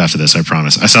shut up after this. I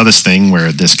promise. I saw this thing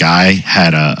where this guy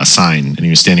had a sign, and he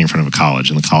was standing in front of a college,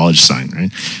 and the college sign,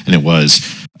 right? And it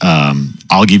was,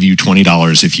 "I'll give you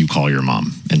 $20 if you call your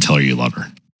mom and tell her you love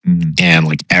her." Mm-hmm. And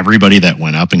like everybody that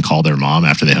went up and called their mom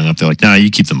after they hung up, they're like, "Nah, you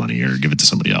keep the money or give it to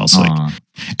somebody else." Like,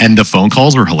 and the phone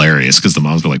calls were hilarious because the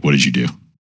moms were like, "What did you do?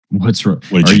 What's wrong?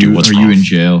 What did you do? What's wrong? Are you in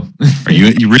jail? Are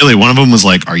you really?" One of them was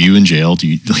like, "Are you in jail? Do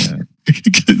you?" Like,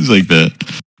 it's like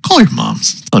call your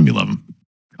moms. Tell them you love them.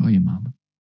 Call your mom.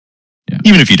 Yeah.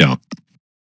 Even if you don't.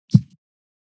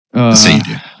 Say you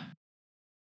do.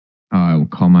 I will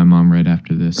call my mom right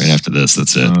after this. Right after this.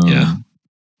 That's it. Yeah.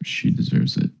 She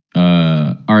deserves it.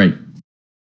 All right.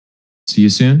 See you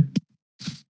soon.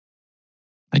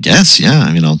 I guess. Yeah.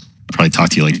 I mean, I'll probably talk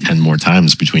to you like 10 more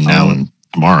times between now and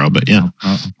tomorrow, but yeah.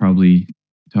 I'll probably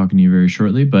talking to you very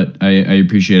shortly, but I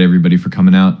appreciate everybody for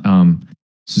coming out.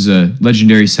 This is a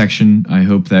legendary section. I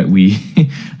hope that we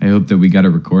got a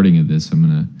recording of this. I'm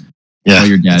going to call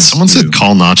your dad. Someone said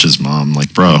call Notch's mom.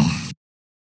 Like, bro,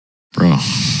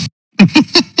 leave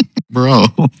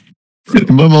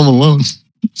my mom alone.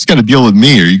 She's got to deal with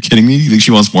me. Are you kidding me? You think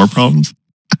she wants more problems?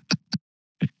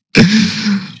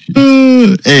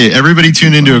 Hey, everybody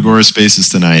tune into Agora Spaces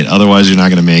tonight. Otherwise, you're not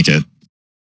going to make it.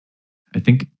 I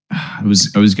think I was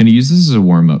going to use this as a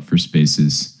warm up for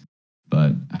Spaces,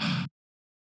 but I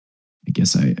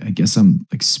guess I'm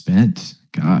like spent.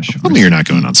 Gosh, tell me you're not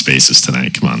going on Spaces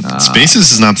tonight. Come on,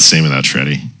 Spaces is not the same without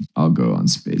Shreddy. I'll go on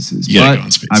Spaces. You gotta go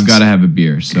on Spaces. I've got to have a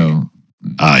beer, so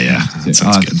I'll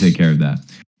have to take care of that.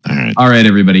 All right,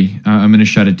 everybody. I'm going to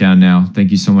shut it down now.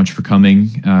 Thank you so much for coming.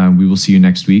 We will see you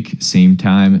next week. Same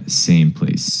time, same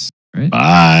place. All right.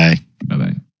 Bye.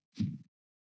 Bye-bye.